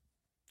 41.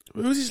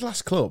 Who was his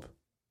last club?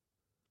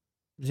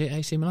 Is it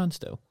AC Milan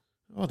still?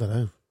 I don't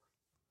know.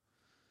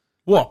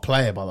 What a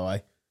player, by the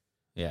way.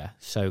 Yeah,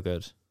 so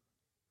good.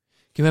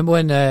 Can you remember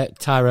when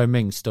Tyrone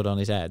Mings stood on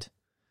his head?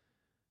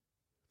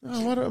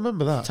 Oh, I don't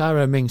remember that.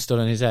 Tyrone Mings stood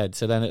on his head,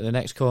 so then at the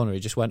next corner he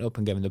just went up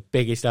and gave him the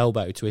biggest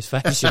elbow to his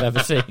face you've ever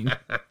seen.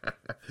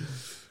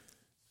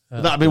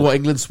 That'd be what,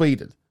 England,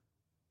 Sweden?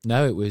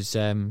 No, it was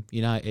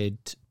United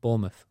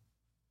Bournemouth.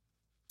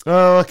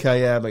 Oh,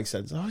 okay, yeah, makes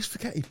sense. I always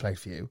forget he played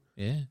for you.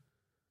 Yeah.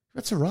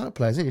 That's some right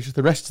players, isn't it? It's just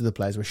the rest of the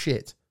players were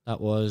shit. That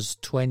was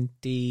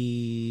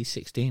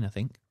 2016, I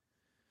think.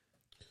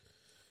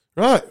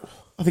 Right,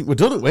 I think we're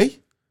done, aren't we?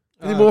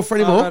 Any more for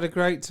any more? I've had a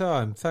great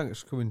time.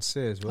 Thanks for coming to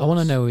see us. I want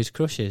to know who his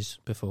crush is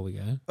before we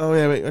go. Oh,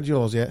 yeah, mate, had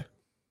yours yet?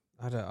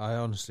 I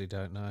honestly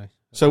don't know.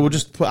 So we'll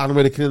just put Anna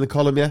Widdecombe in the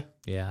column, yeah?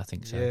 Yeah, I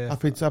think so. Yeah,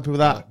 Happy with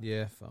that?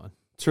 Yeah, fine.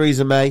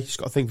 Theresa May, she's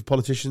got a thing for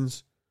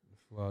politicians.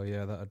 Well,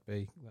 yeah, that'd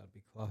be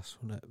class,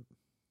 wouldn't it?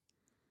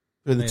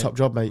 Doing the Yeah, top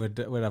job, mate.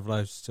 We'd have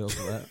loads to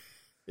talk about.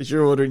 It's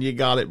you're ordering your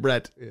garlic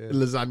bread Yeah. and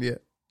lasagna.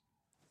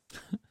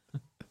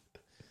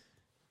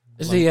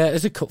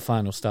 Has the cup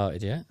final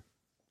started yet?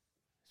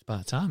 It's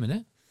about time, isn't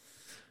it?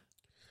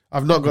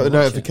 I've not got the Watch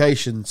it.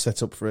 notification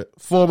set up for it.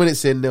 4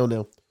 minutes in,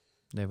 0-0.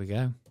 There we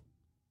go.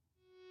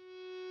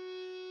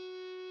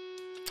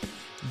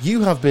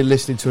 You have been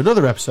listening to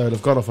another episode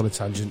of Gone Off on a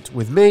Tangent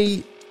with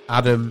me,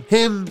 Adam,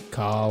 him,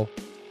 Carl.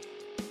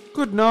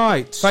 Good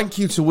night. Thank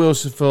you to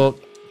Wilson for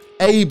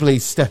ably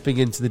stepping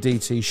into the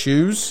DT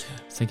shoes.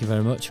 Thank you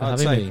very much for I'd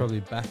having say me. probably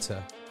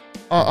better.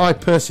 I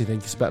personally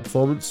think it's a better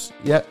performance.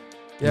 Yeah,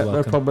 You're no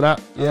welcome. problem with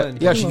that. Yeah,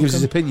 think he actually you're gives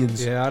his welcome.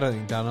 opinions, Yeah, I don't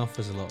think Dan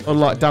offers a lot.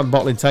 unlike Dan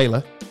Bottling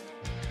Taylor.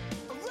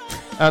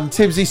 And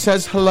Timsy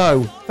says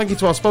hello. Thank you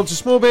to our sponsor,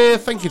 Small Beer.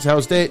 Thank you to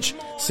Hell's Ditch.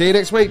 See you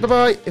next week.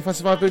 Bye-bye. If I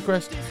survive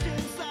Bucharest.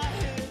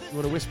 You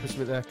want to whisper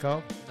something there,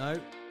 Carl? No.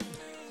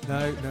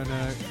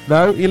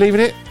 No? You leaving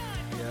it?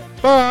 Yeah.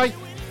 Bye.